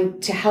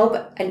designed to help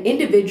an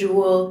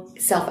individual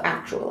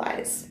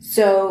self-actualize.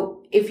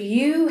 So if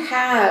you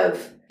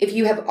have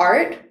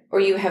art, or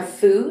you have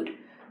food,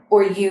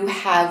 or you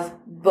have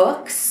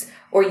books,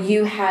 or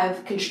you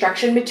have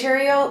construction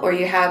material, or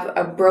you have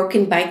a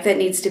broken bike that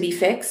needs to be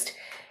fixed,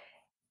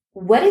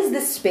 what is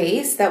the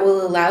space that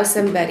will allow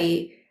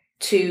somebody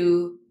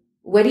to,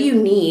 what do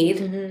you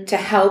need to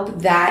help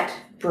that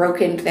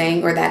broken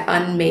thing or that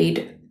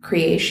unmade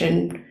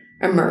creation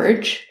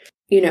emerge?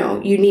 You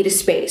know, you need a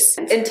space.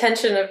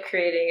 Intention of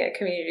creating a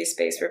community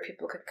space where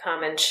people could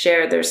come and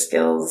share their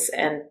skills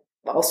and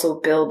also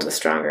build a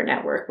stronger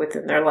network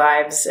within their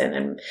lives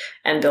and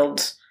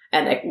build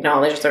and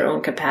acknowledge their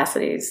own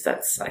capacities.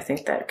 I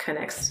think that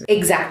connects.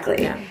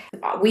 Exactly. Yeah.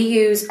 We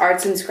use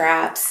Arts and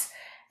Scraps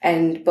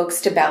and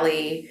Books to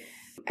Belly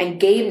and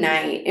Game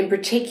Night in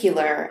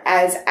particular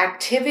as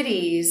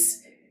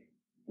activities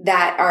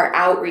that are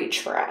outreach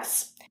for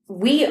us.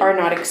 We are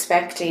not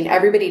expecting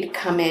everybody to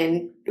come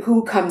in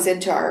who comes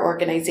into our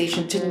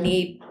organization to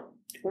need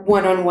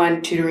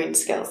one-on-one tutoring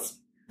skills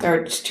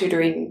or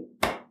tutoring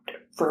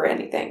for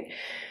anything.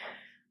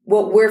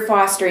 What we're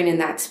fostering in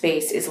that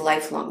space is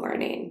lifelong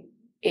learning,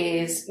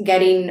 is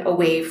getting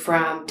away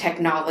from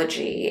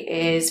technology,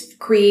 is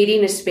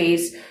creating a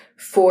space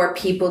for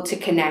people to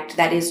connect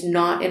that is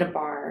not in a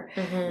bar,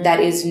 that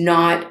is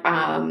not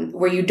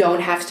where you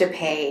don't have to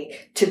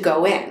pay to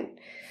go in.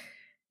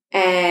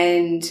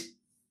 And,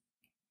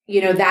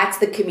 you know, that's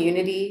the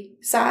community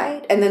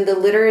side. And then the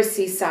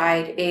literacy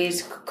side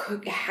is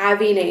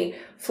having a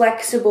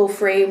flexible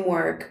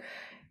framework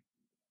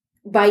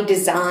by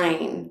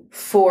design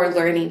for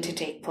learning to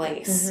take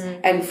place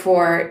and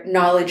for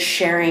knowledge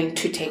sharing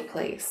to take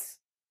place.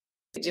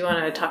 Do you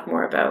want to talk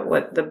more about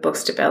what the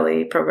Books to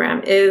Belly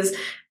program is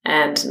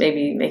and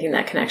maybe making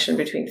that connection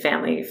between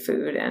family,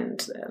 food,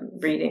 and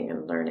reading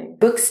and learning?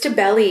 Books to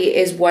Belly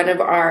is one of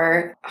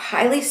our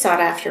highly sought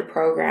after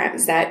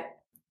programs that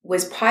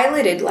was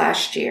piloted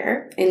last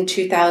year in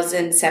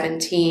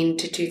 2017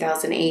 to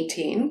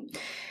 2018.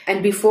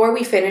 And before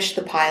we finished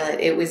the pilot,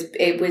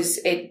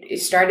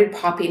 it started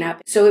popping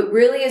up. So it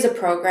really is a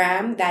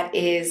program that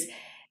is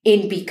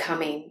in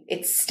becoming.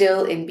 It's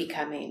still in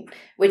becoming,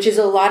 which is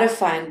a lot of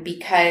fun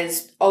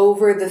because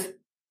over the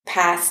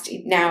past,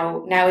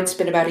 now it's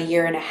been about a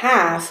year and a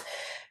half,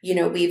 you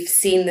know, we've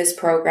seen this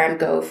program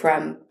go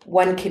from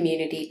 1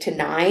 community to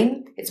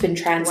 9. It's been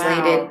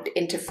translated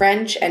into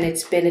French and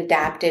it's been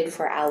adapted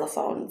for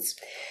allophones.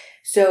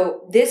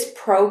 So this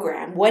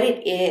program, what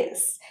it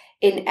is,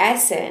 in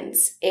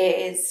essence,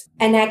 is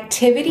an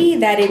activity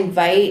that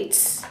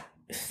invites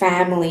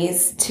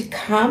families to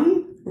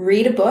come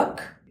read a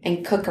book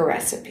and cook a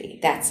recipe.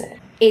 That's it.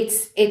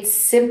 It's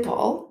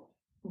simple,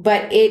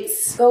 but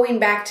it's going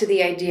back to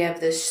the idea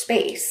of the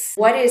space.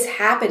 What is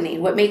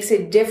happening? What makes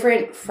it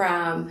different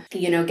from,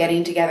 you know,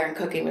 getting together and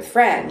cooking with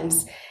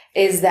friends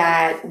is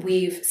that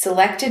we've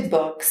selected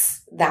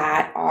books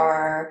that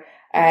are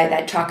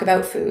that talk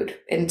about food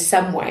in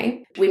some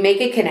way. We make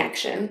a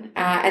connection,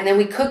 and then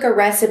we cook a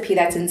recipe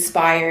that's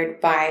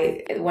inspired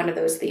by one of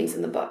those themes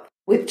in the book.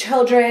 With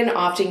children,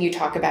 often you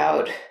talk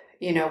about,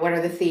 you know, what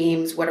are the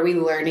themes? What are we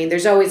learning?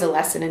 There's always a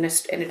lesson in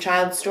a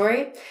child's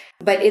story.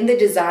 But in the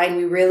design,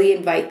 we really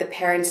invite the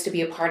parents to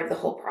be a part of the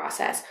whole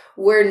process.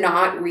 We're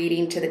not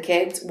reading to the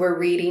kids. We're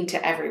reading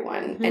to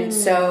everyone. And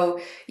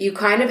so you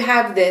kind of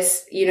have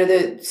this, you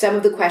know, some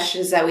of the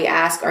questions that we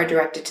ask are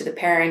directed to the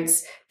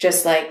parents,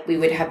 just like we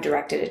would have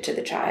directed it to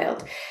the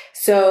child.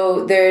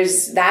 So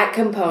there's that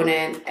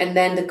component. And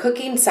then the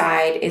cooking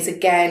side is,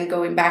 again,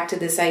 going back to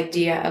this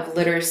idea of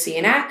literacy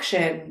in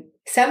action.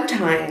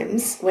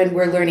 Sometimes when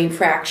we're learning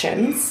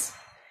fractions,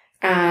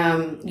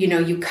 you know,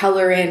 you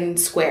color in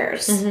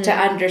squares to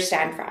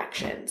understand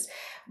fractions.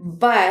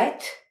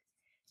 But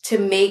to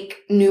make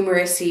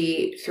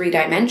numeracy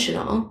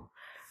 3-dimensional,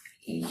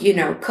 you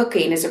know,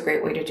 cooking is a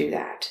great way to do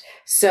that.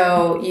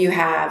 So you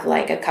have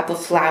like a cup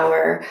of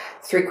flour,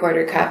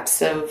 3/4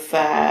 cups of,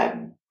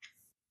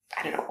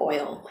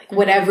 oil, like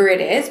whatever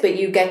it is, but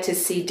you get to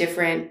see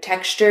different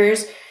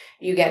textures.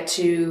 You get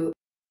to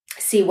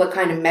see what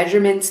kind of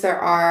measurements there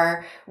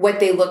are, what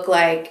they look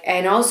like,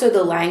 and also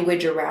the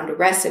language around a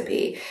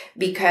recipe,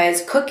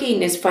 because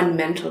cooking is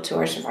fundamental to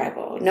our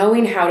survival.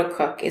 Knowing how to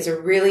cook is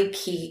a really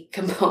key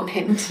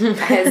component,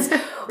 as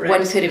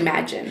one could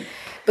imagine.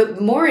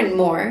 But more and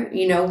more,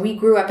 you know, we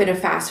grew up in a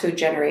fast food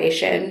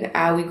generation.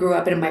 We grew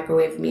up in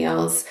microwave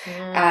meals.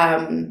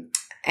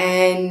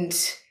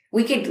 And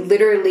we could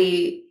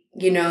literally,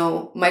 you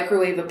know,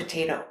 microwave a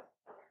potato,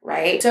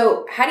 right?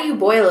 So how do you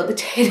boil a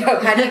potato?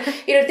 How do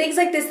you know, things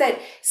like this that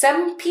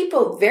some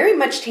people very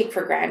much take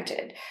for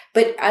granted,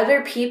 but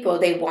other people,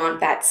 they want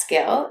that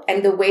skill.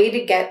 And the way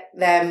to get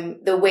them,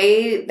 the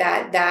way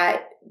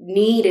that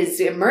need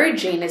is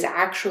emerging is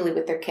actually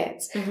with their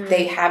kids.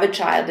 They have a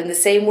child in the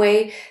same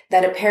way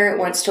that a parent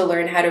wants to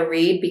learn how to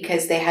read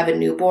because they have a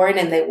newborn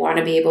and they want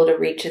to be able to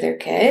read to their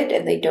kid,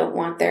 and they don't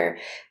want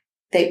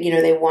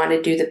they want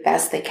to do the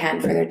best they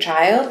can for their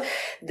child.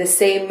 The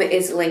same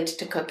is linked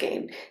to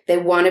cooking. They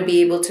want to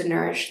be able to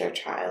nourish their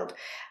child.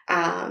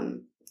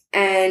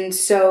 And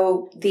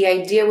so the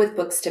idea with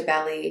Books to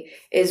Belly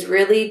is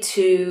really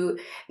to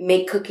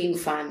make cooking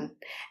fun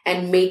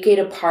and make it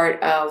a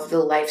part of the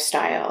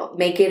lifestyle.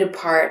 Make it a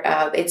part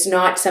of, it's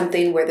not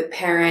something where the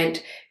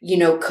parent, you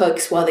know,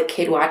 cooks while the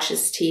kid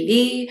watches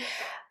TV.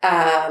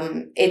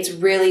 It's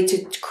really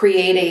to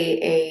create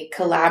a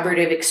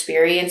collaborative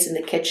experience in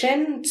the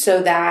kitchen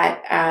so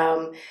that,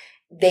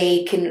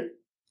 they can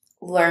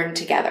learn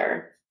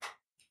together.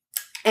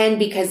 And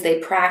because they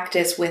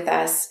practice with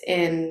us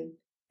in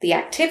the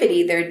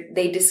activity,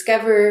 they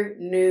discover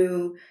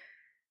new,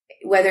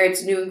 whether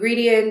it's new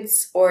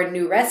ingredients or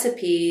new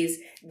recipes,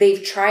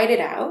 they've tried it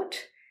out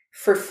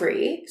for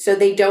free. So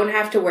they don't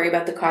have to worry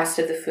about the cost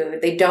of the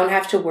food. They don't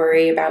have to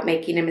worry about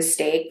making a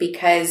mistake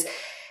because,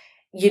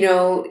 you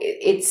know,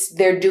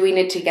 they're doing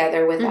it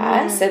together with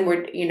us, and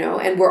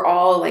we're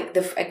all like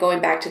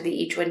going back to the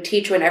each one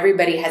teach one,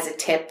 everybody has a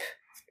tip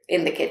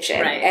in the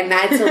kitchen. Right. And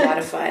that's a lot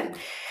of fun,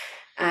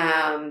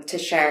 to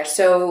share.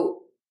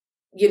 So,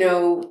 you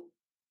know,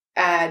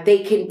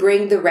 they can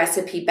bring the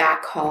recipe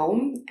back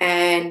home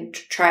and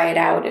try it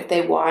out if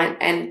they want.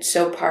 And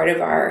so part of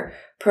our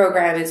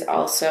program is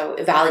also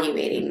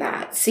evaluating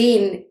that,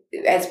 seeing,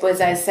 as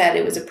I said,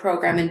 it was a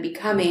program in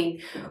becoming.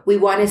 We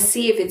want to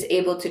see if it's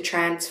able to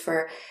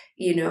transfer,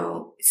 you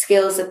know,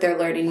 skills that they're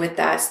learning with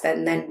us,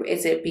 then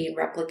is it being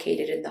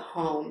replicated in the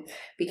home?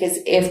 Because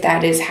if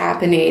that is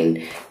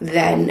happening,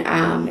 then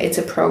it's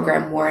a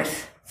program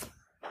worth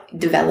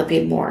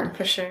developing more.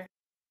 For sure.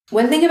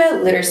 One thing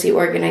about literacy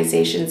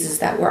organizations is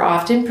that we're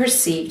often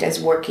perceived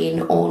as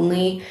working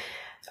only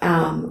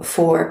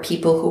for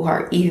people who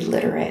are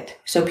illiterate,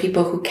 so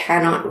people who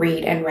cannot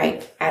read and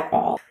write at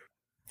all.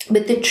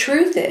 But the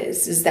truth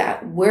is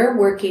that we're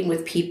working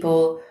with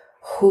people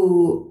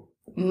who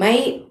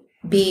might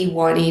be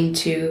wanting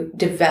to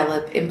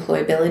develop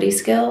employability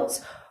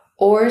skills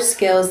or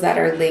skills that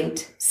are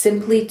linked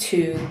simply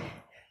to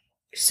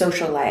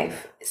social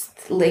life,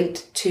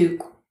 linked to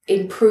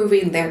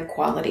improving their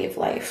quality of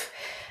life.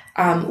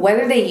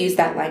 Whether they use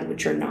that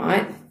language or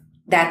not,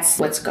 that's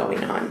what's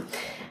going on.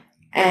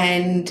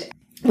 And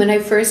when I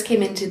first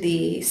came into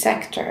the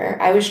sector,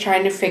 I was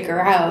trying to figure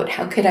out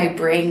how could I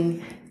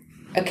bring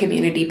a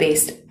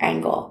community-based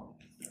angle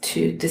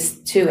to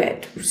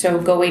it. So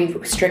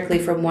going strictly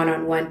from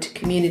one-on-one to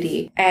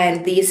community.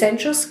 And the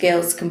essential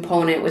skills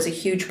component was a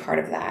huge part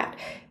of that,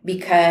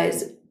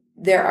 because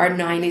there are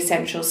 9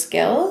 essential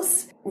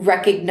skills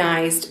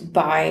recognized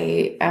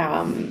by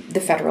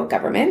the federal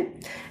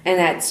government. And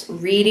that's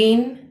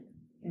reading,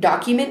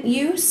 document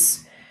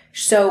use.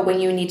 So when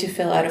you need to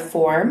fill out a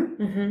form,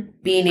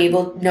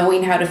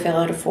 knowing how to fill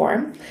out a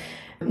form,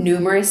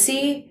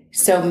 numeracy.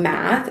 So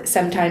math,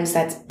 sometimes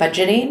that's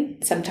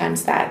budgeting.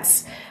 Sometimes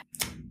that's,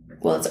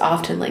 it's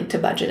often linked to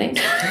budgeting.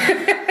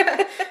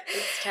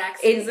 It's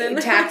tax season.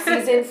 In tax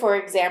season, for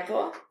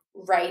example.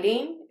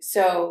 Writing.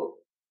 So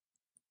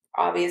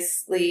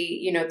obviously,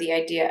 you know, the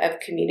idea of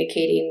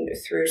communicating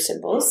through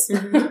symbols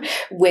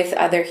with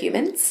other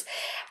humans.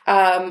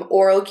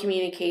 Oral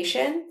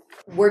communication,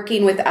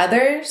 working with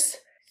others.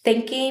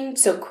 Thinking,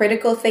 so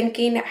critical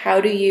thinking,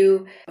 how do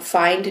you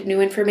find new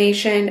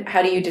information?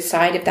 How do you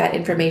decide if that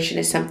information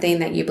is something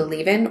that you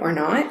believe in or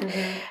not,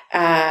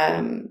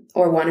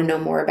 or want to know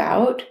more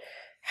about?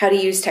 How to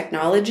use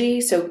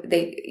technology. So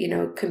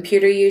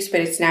computer use,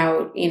 but it's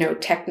now,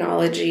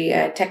 technology,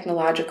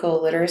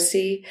 technological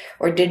literacy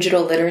or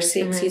digital literacy,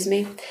 excuse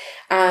me.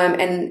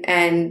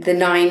 And the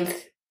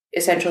 9th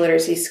essential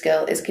literacy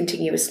skill is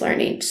continuous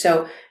learning.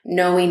 So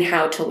knowing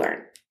how to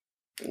learn,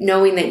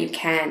 knowing that you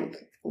can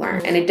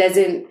learn. And it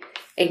doesn't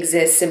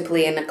exist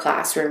simply in a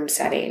classroom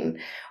setting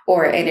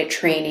or in a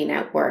training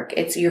at work.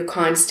 You're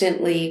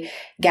constantly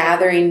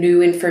gathering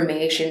new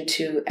information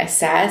to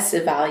assess,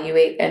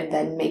 evaluate, and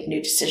then make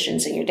new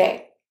decisions in your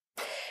day.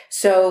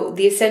 So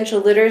the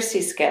essential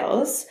literacy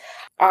skills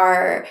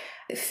are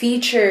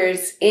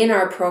features in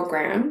our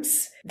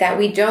programs that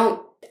we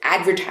don't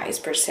advertise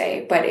per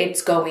se, but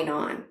it's going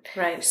on.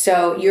 Right.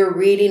 So you're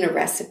reading a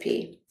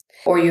recipe.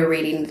 or you're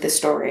reading the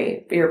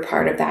story, you're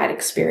part of that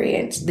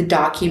experience. The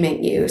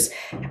document use,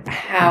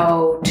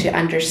 how to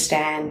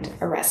understand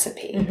a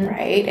recipe,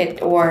 right?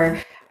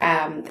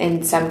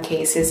 In some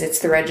cases, it's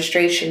the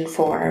registration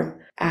form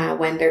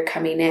when they're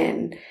coming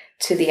in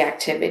to the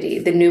activity.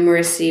 The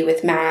numeracy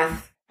with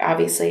math,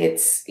 obviously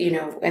it's,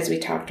 as we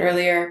talked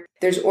earlier,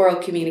 there's oral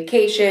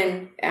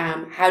communication.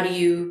 How do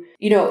you,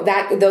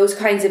 those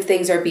kinds of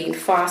things are being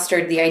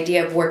fostered. The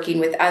idea of working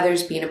with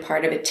others, being a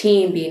part of a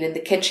team, being in the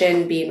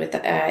kitchen, being with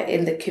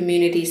in the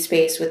community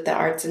space with the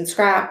arts and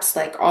scraps,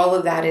 like all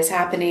of that is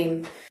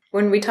happening.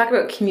 When we talk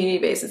about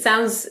community-based,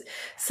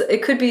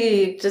 it could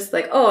be just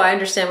like, oh, I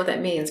understand what that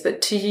means.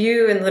 But to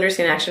you in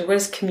Literacy in Action, what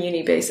does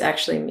community-based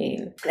actually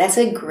mean? That's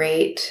a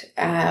great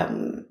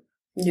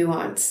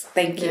nuance.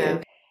 Thank you.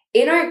 Yeah.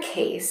 In our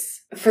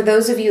case, for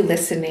those of you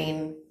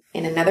listening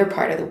in another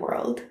part of the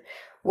world,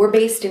 we're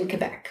based in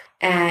Quebec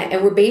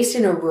and we're based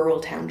in a rural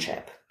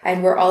township.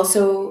 And we're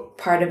also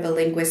part of a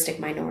linguistic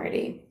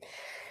minority.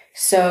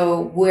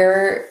 So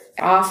we're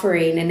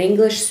offering an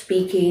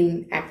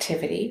English-speaking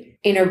activity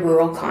in a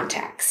rural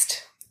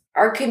context.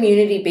 Our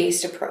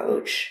community-based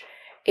approach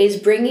is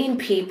bringing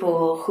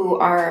people who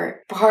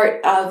are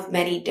part of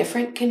many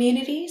different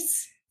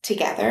communities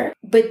together,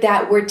 but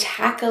that we're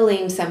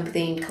tackling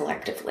something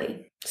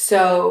collectively.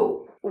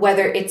 So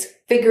whether it's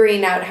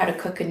figuring out how to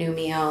cook a new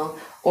meal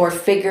or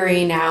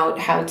figuring out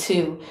how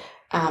to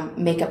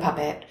make a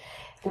puppet,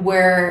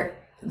 where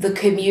the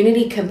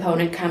community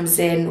component comes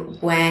in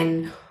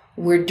when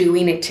we're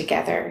doing it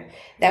together,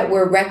 that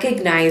we're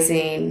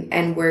recognizing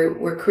and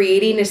we're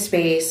creating a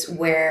space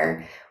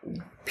where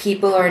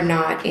people are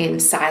not in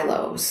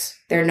silos.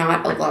 They're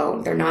not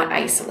alone. They're not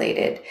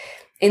isolated.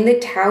 In the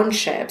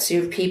townships,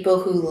 you have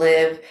people who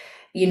live,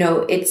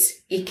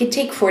 it could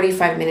take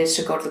 45 minutes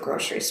to go to the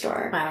grocery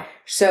store. Wow.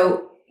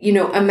 So,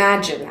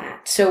 imagine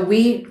that. So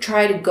we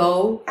try to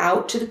go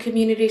out to the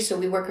community. So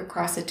we work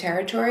across the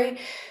territory.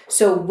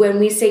 So when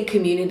we say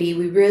community,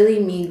 we really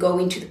mean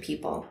going to the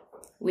people.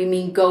 We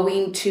mean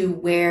going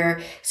to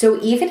so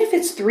even if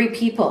it's 3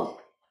 people,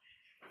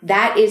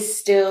 that is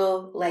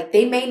still like,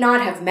 they may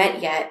not have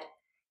met yet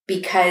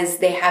because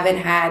they haven't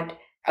had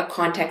a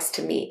context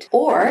to meet,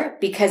 or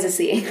because it's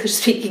the English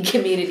speaking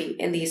community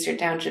in the Eastern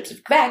Townships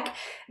of Quebec,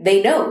 they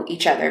know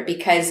each other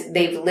because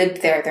they've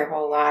lived there their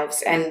whole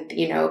lives and,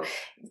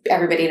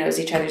 everybody knows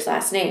each other's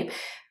last name.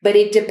 But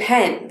it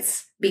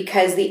depends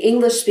because the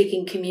English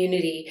speaking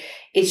community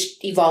is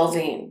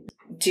evolving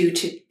due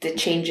to the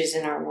changes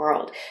in our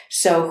world.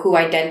 So who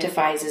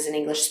identifies as an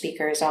English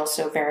speaker is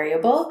also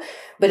variable,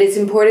 but it's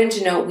important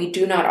to note we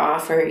do not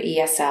offer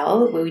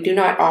ESL. We do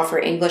not offer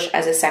English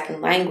as a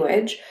second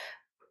language.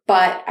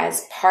 But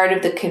as part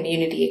of the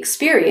community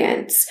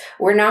experience,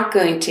 we're not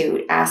going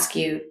to ask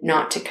you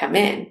not to come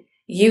in.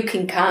 You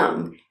can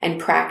come and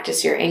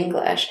practice your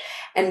English.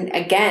 And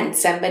again,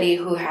 somebody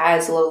who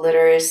has low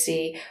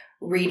literacy,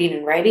 reading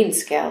and writing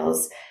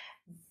skills,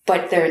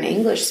 but they're an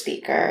English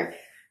speaker,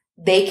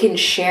 they can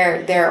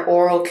share their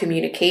oral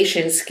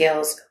communication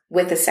skills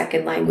with a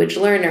second language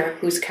learner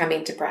who's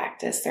coming to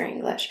practice their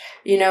English.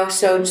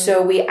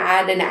 So we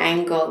add an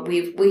angle.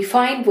 We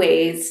find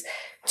ways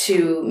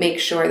to make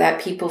sure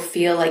that people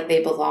feel like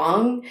they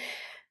belong,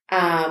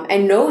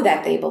 and know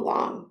that they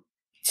belong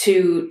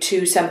to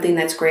something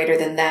that's greater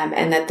than them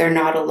and that they're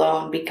not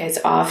alone, because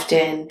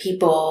often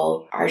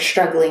people are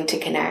struggling to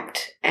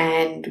connect,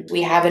 and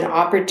we have an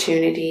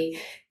opportunity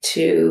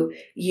to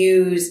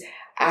use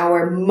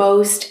our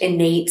most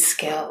innate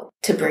skill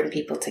to bring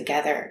people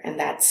together. And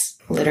that's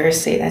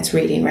literacy, that's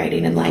reading,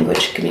 writing, and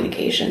language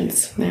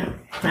communications. Yeah.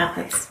 Wow,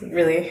 that's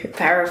really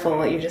powerful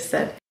what you just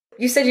said.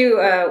 You said you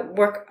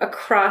work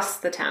across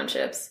the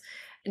townships.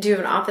 Do you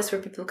have an office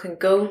where people can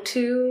go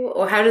to,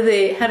 or how do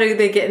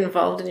they get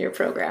involved in your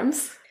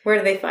programs? Where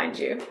do they find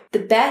you? The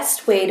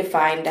best way to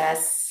find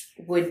us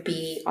would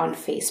be on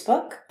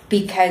Facebook,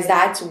 because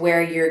that's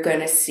where you're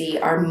going to see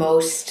our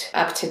most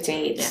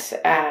up-to-date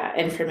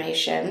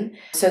information.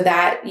 So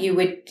that you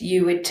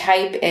would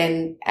type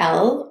in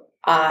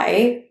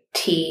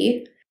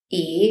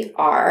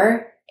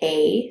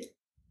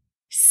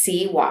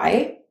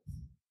literacyAction.ESTRIE.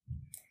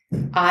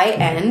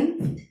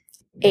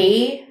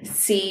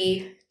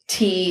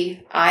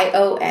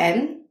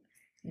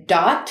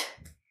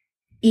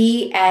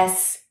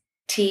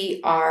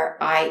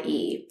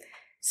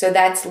 So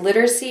that's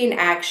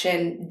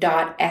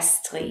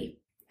literacyinaction.estrie.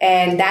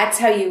 And that's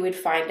how you would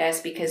find us,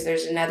 because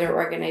there's another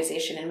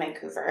organization in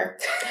Vancouver.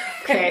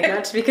 Okay,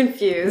 not to be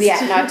confused. Yeah,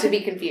 not to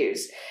be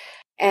confused.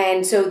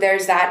 And so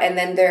there's that. And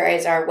then there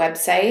is our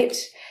website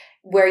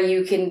where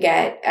you can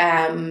get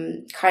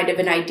kind of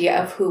an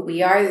idea of who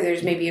we are.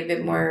 There's maybe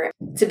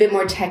it's a bit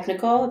more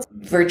technical. It's a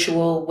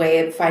virtual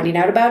way of finding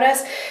out about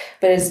us,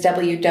 but it's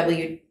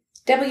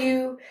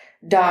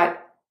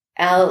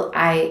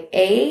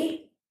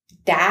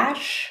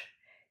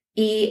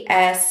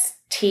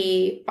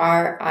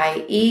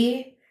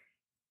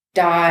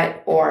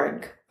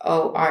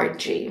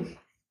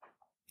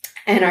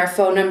And our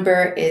phone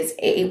number is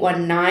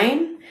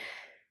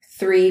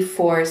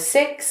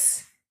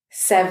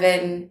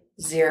 819-346-7000.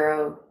 Is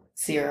there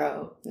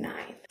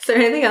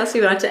anything else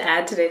you want to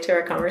add today to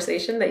our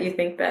conversation that you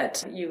think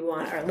that you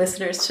want our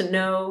listeners to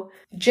know?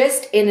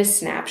 Just in a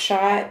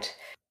snapshot,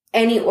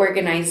 any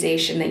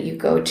organization that you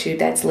go to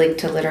that's linked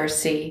to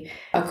literacy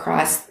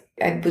across,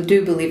 I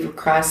do believe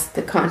across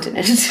the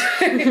continent,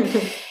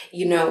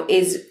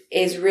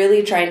 is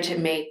really trying to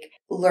make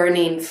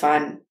learning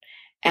fun,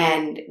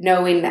 and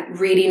knowing that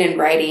reading and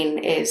writing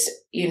is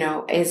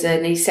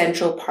an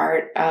essential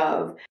part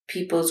of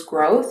people's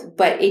growth,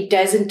 but it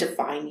doesn't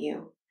define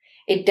you.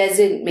 It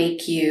doesn't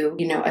make you,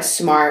 a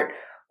smart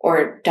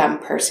or dumb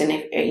person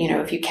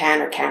if you can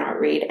or cannot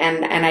read.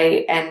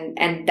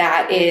 And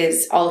that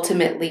is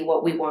ultimately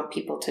what we want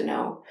people to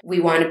know. We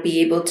want to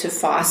be able to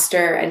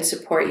foster and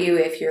support you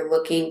if you're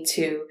looking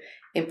to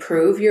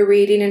improve your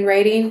reading and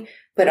writing,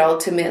 but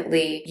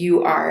ultimately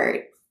you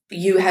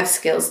have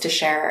skills to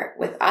share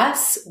with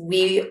us.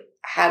 We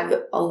have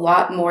a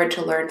lot more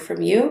to learn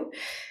from you.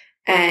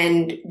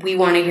 And we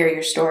want to hear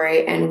your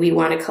story, and we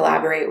want to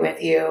collaborate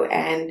with you,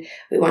 and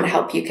we want to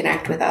help you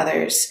connect with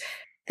others.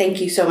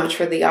 Thank you so much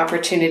for the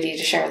opportunity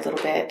to share a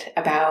little bit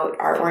about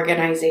our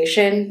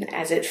organization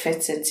as it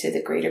fits into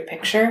the greater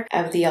picture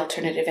of the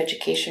alternative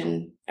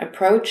education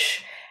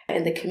approach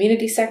in the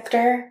community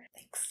sector.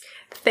 Thanks.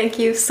 Thank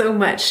you so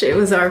much. It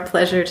was our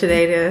pleasure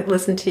today to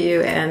listen to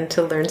you and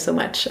to learn so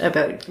much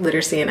about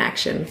literacy in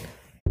action.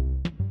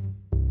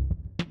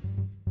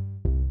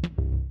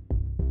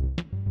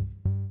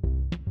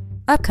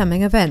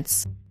 Upcoming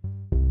events.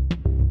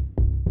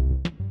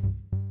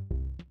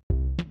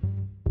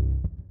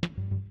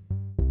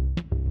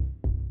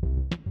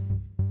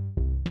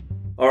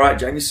 All right,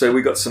 Jamie, so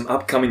we got some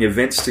upcoming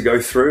events to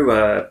go through,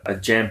 a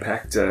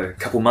jam-packed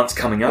couple months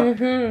coming up.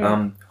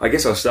 I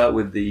guess I'll start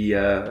with the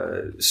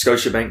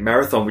Scotiabank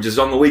Marathon, which is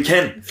on the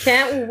weekend.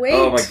 Can't wait.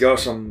 Oh my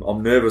gosh,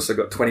 I'm nervous. I've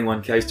got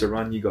 21Ks to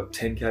run. You got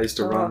 10Ks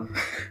to run.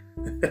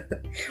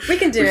 We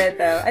can do it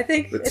though. I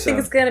think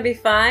it's going to be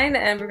fine,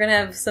 and we're going to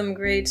have some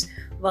great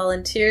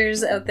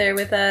volunteers out there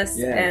with us,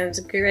 and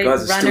great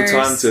guys, runners. It's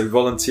still time to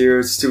volunteer.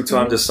 It's still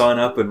time to sign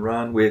up and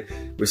run. We're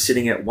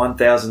sitting at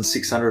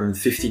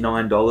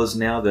 $1,659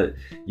 now that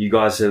you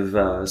guys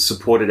have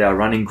supported our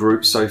running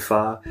group so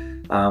far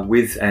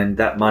and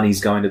that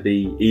money's going to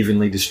be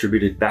evenly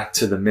distributed back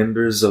to the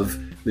members of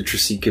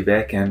Literacy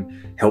Quebec and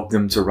help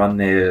them to run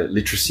their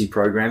literacy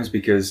programs,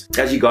 because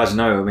as you guys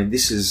know,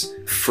 this is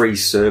free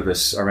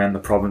service around the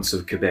province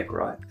of Quebec,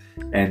 right?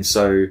 And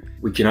so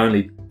we can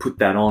only put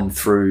that on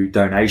through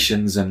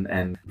donations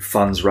and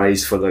funds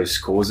raised for those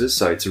causes.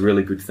 So it's a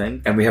really good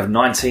thing. And we have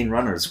 19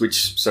 runners,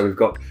 so we've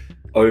got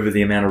over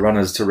the amount of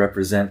runners to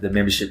represent the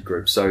membership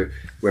group. So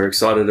we're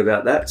excited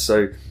about that.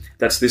 So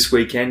that's this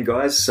weekend,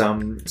 guys.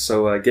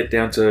 So get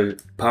down to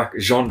Parc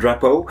Jean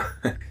Drapeau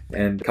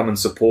and come and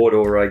support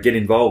or get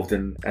involved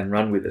and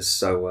run with us.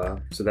 So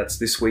that's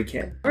this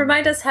weekend.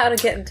 Remind us how to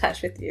get in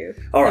touch with you.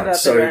 All right,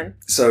 about the run.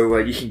 So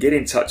you can get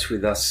in touch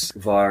with us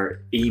via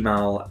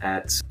email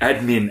at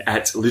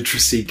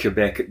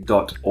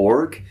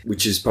admin@literacyquebec.org,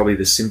 which is probably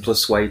the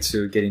simplest way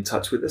to get in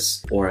touch with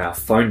us, or our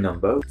phone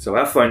number. So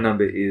our phone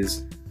number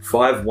is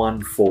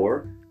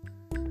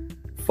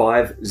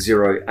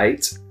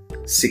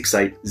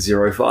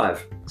 514-508-6805.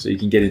 So you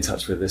can get in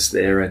touch with us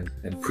there and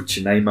put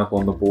your name up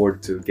on the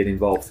board to get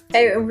involved.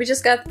 Hey, we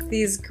just got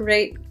these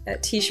great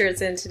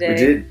t-shirts in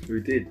today. We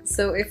did.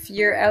 So if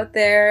you're out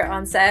there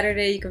on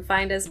Saturday, you can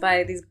find us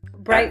by these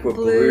bright Aqua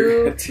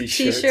blue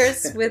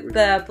t-shirts with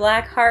the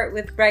black heart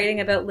with writing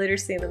about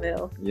literacy in the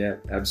middle. Yeah,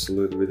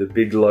 absolutely. With a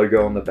big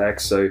logo on the back.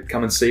 So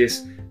come and see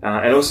us.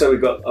 And also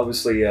we've got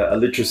obviously a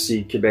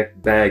Literacy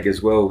Quebec bag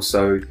as well.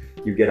 So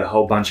you get a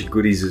whole bunch of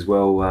goodies as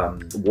well,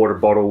 water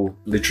bottle,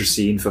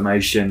 literacy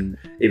information,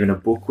 even a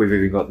book. We've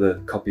even got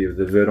the copy of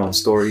the Verdon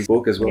Story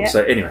book as well. Yeah.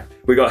 So anyway,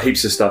 we got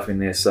heaps of stuff in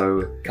there,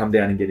 so come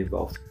down and get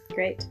involved.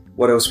 Great.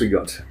 What else we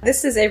got?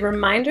 This is a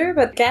reminder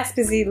about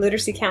Gaspésie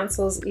Literacy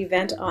Council's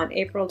event on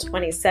April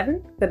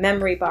 27th, the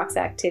Memory Box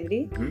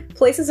activity.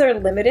 Places are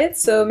limited,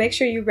 so make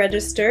sure you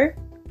register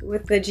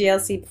with the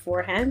GLC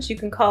beforehand. You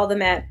can call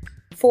them at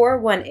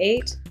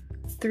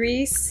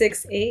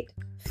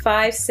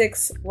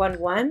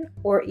 418-368-5611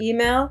 or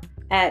email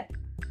at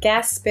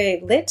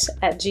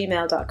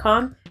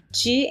gaspélit@gmail.com,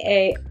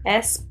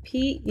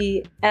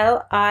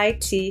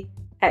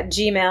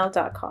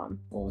 GASPELIT@gmail.com.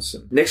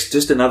 Awesome. Next,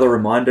 just another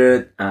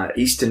reminder,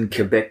 Eastern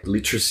Quebec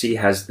Literacy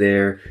has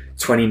their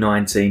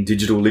 2019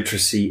 Digital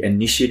Literacy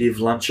Initiative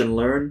Lunch and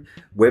Learn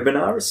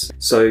webinars.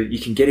 So you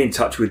can get in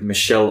touch with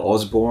Michelle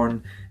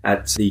Osborne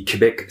at the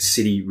Quebec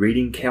City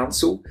Reading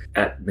Council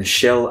at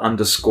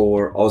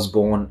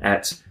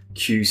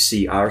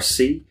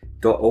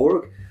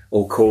Michelle_Osborne@qcrc.org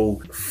or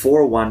call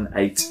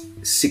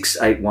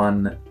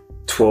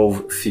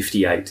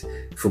 418-681-1258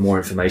 for more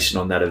information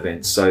on that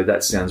event. So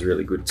that sounds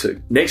really good too.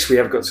 Next, we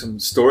have got some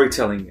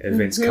storytelling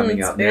events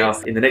coming up.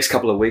 Now, in the next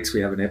couple of weeks,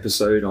 we have an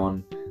episode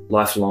on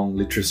lifelong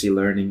literacy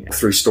learning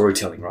through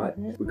storytelling, right?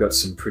 We've got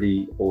some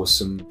pretty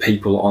awesome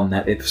people on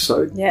that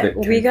episode. Yeah,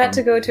 we got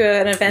to go to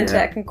an event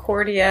at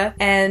Concordia,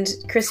 and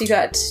Chris, you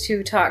got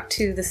to talk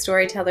to the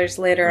storytellers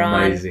later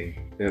on. Amazing.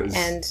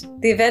 And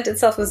the event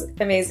itself was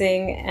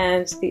amazing,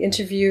 and the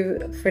interview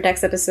for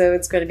next episode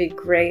is going to be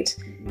great.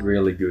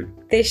 Really good.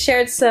 They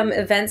shared some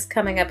events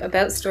coming up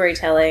about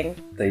storytelling.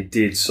 They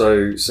did.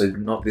 So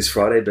not this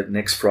Friday, but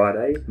next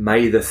Friday,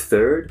 May the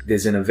 3rd,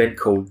 there's an event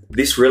called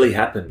This Really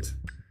Happened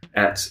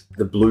at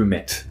the Blue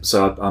Met.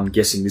 So I'm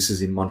guessing this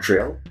is in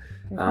Montreal.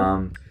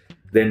 Mm-hmm.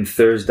 Then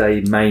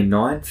Thursday, May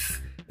 9th,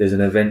 there's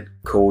an event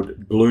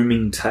called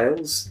Blooming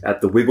Tales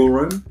at the Wiggle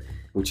Room,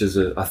 which is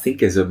I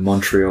think is a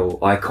Montreal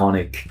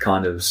iconic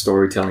kind of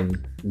storytelling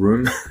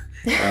room.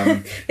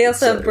 They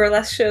also have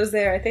burlesque shows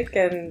there, I think,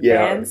 and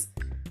bands.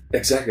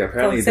 Exactly.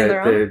 Apparently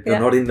they're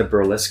not in the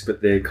burlesque, but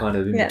they're kind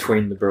of in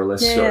between the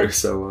burlesque show.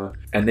 So,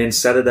 and then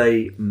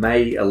Saturday,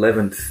 May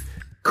 11th,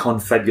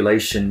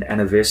 Confabulation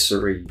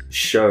Anniversary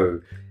Show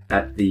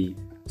at the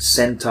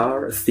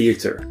Centaur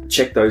Theatre.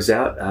 Check those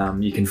out.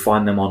 You can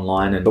find them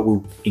online, but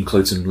we'll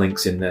include some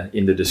links in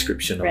the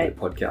description of the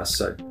podcast.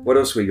 So what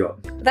else we got?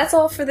 That's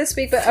all for this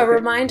week, but a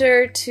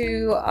reminder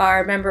to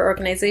our member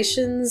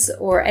organizations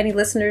or any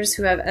listeners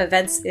who have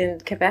events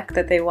in Quebec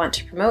that they want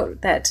to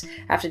promote that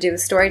have to do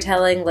with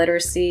storytelling,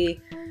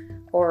 literacy,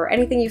 or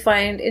anything you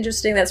find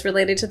interesting that's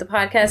related to the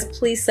podcast,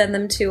 please send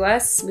them to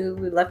us. We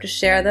would love to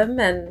share them,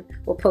 and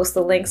we'll post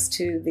the links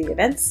to the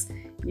events.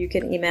 You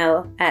can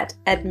email at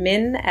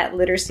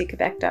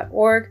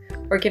admin@literacyquebec.org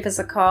or give us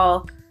a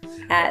call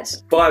at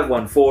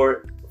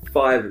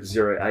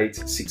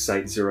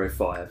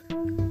 514-508-6805.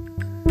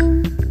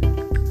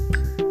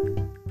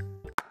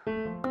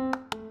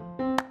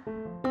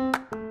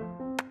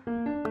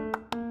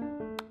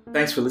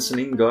 Thanks for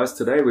listening, guys,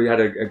 today. We had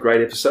a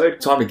great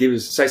episode. Time to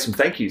say some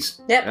thank yous.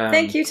 Yep.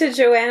 Thank you to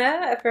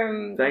Joanna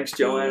from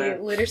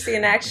Literacy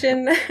in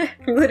Action.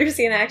 From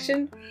Literacy in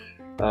Action.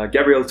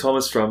 Gabrielle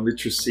Thomas from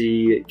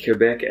Literacy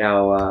Quebec,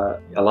 our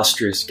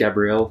illustrious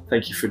Gabrielle.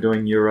 Thank you for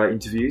doing your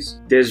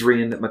interviews.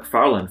 Desrian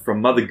McFarlane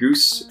from Mother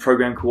Goose,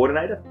 Program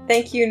Coordinator.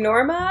 Thank you,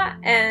 Norma,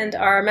 and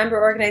our member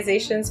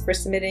organizations for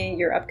submitting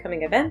your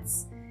upcoming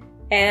events.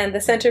 And the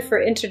Center for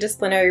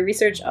Interdisciplinary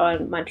Research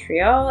on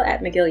Montreal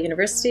at McGill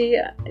University.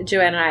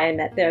 Joanna and I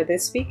met there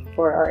this week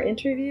for our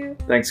interview.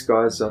 Thanks,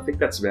 guys. I think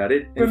that's about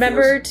it.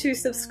 Remember to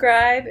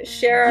subscribe,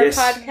 share our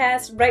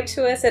podcast, write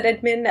to us at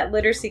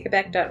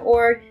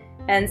admin@literacyquebec.org,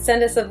 and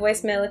send us a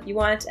voicemail if you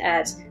want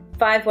at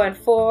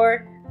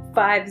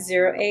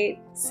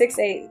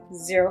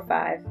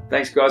 514-508-6805.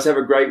 Thanks, guys. Have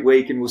a great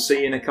week, and we'll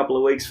see you in a couple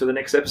of weeks for the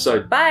next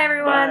episode. Bye,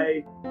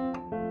 everyone. Bye.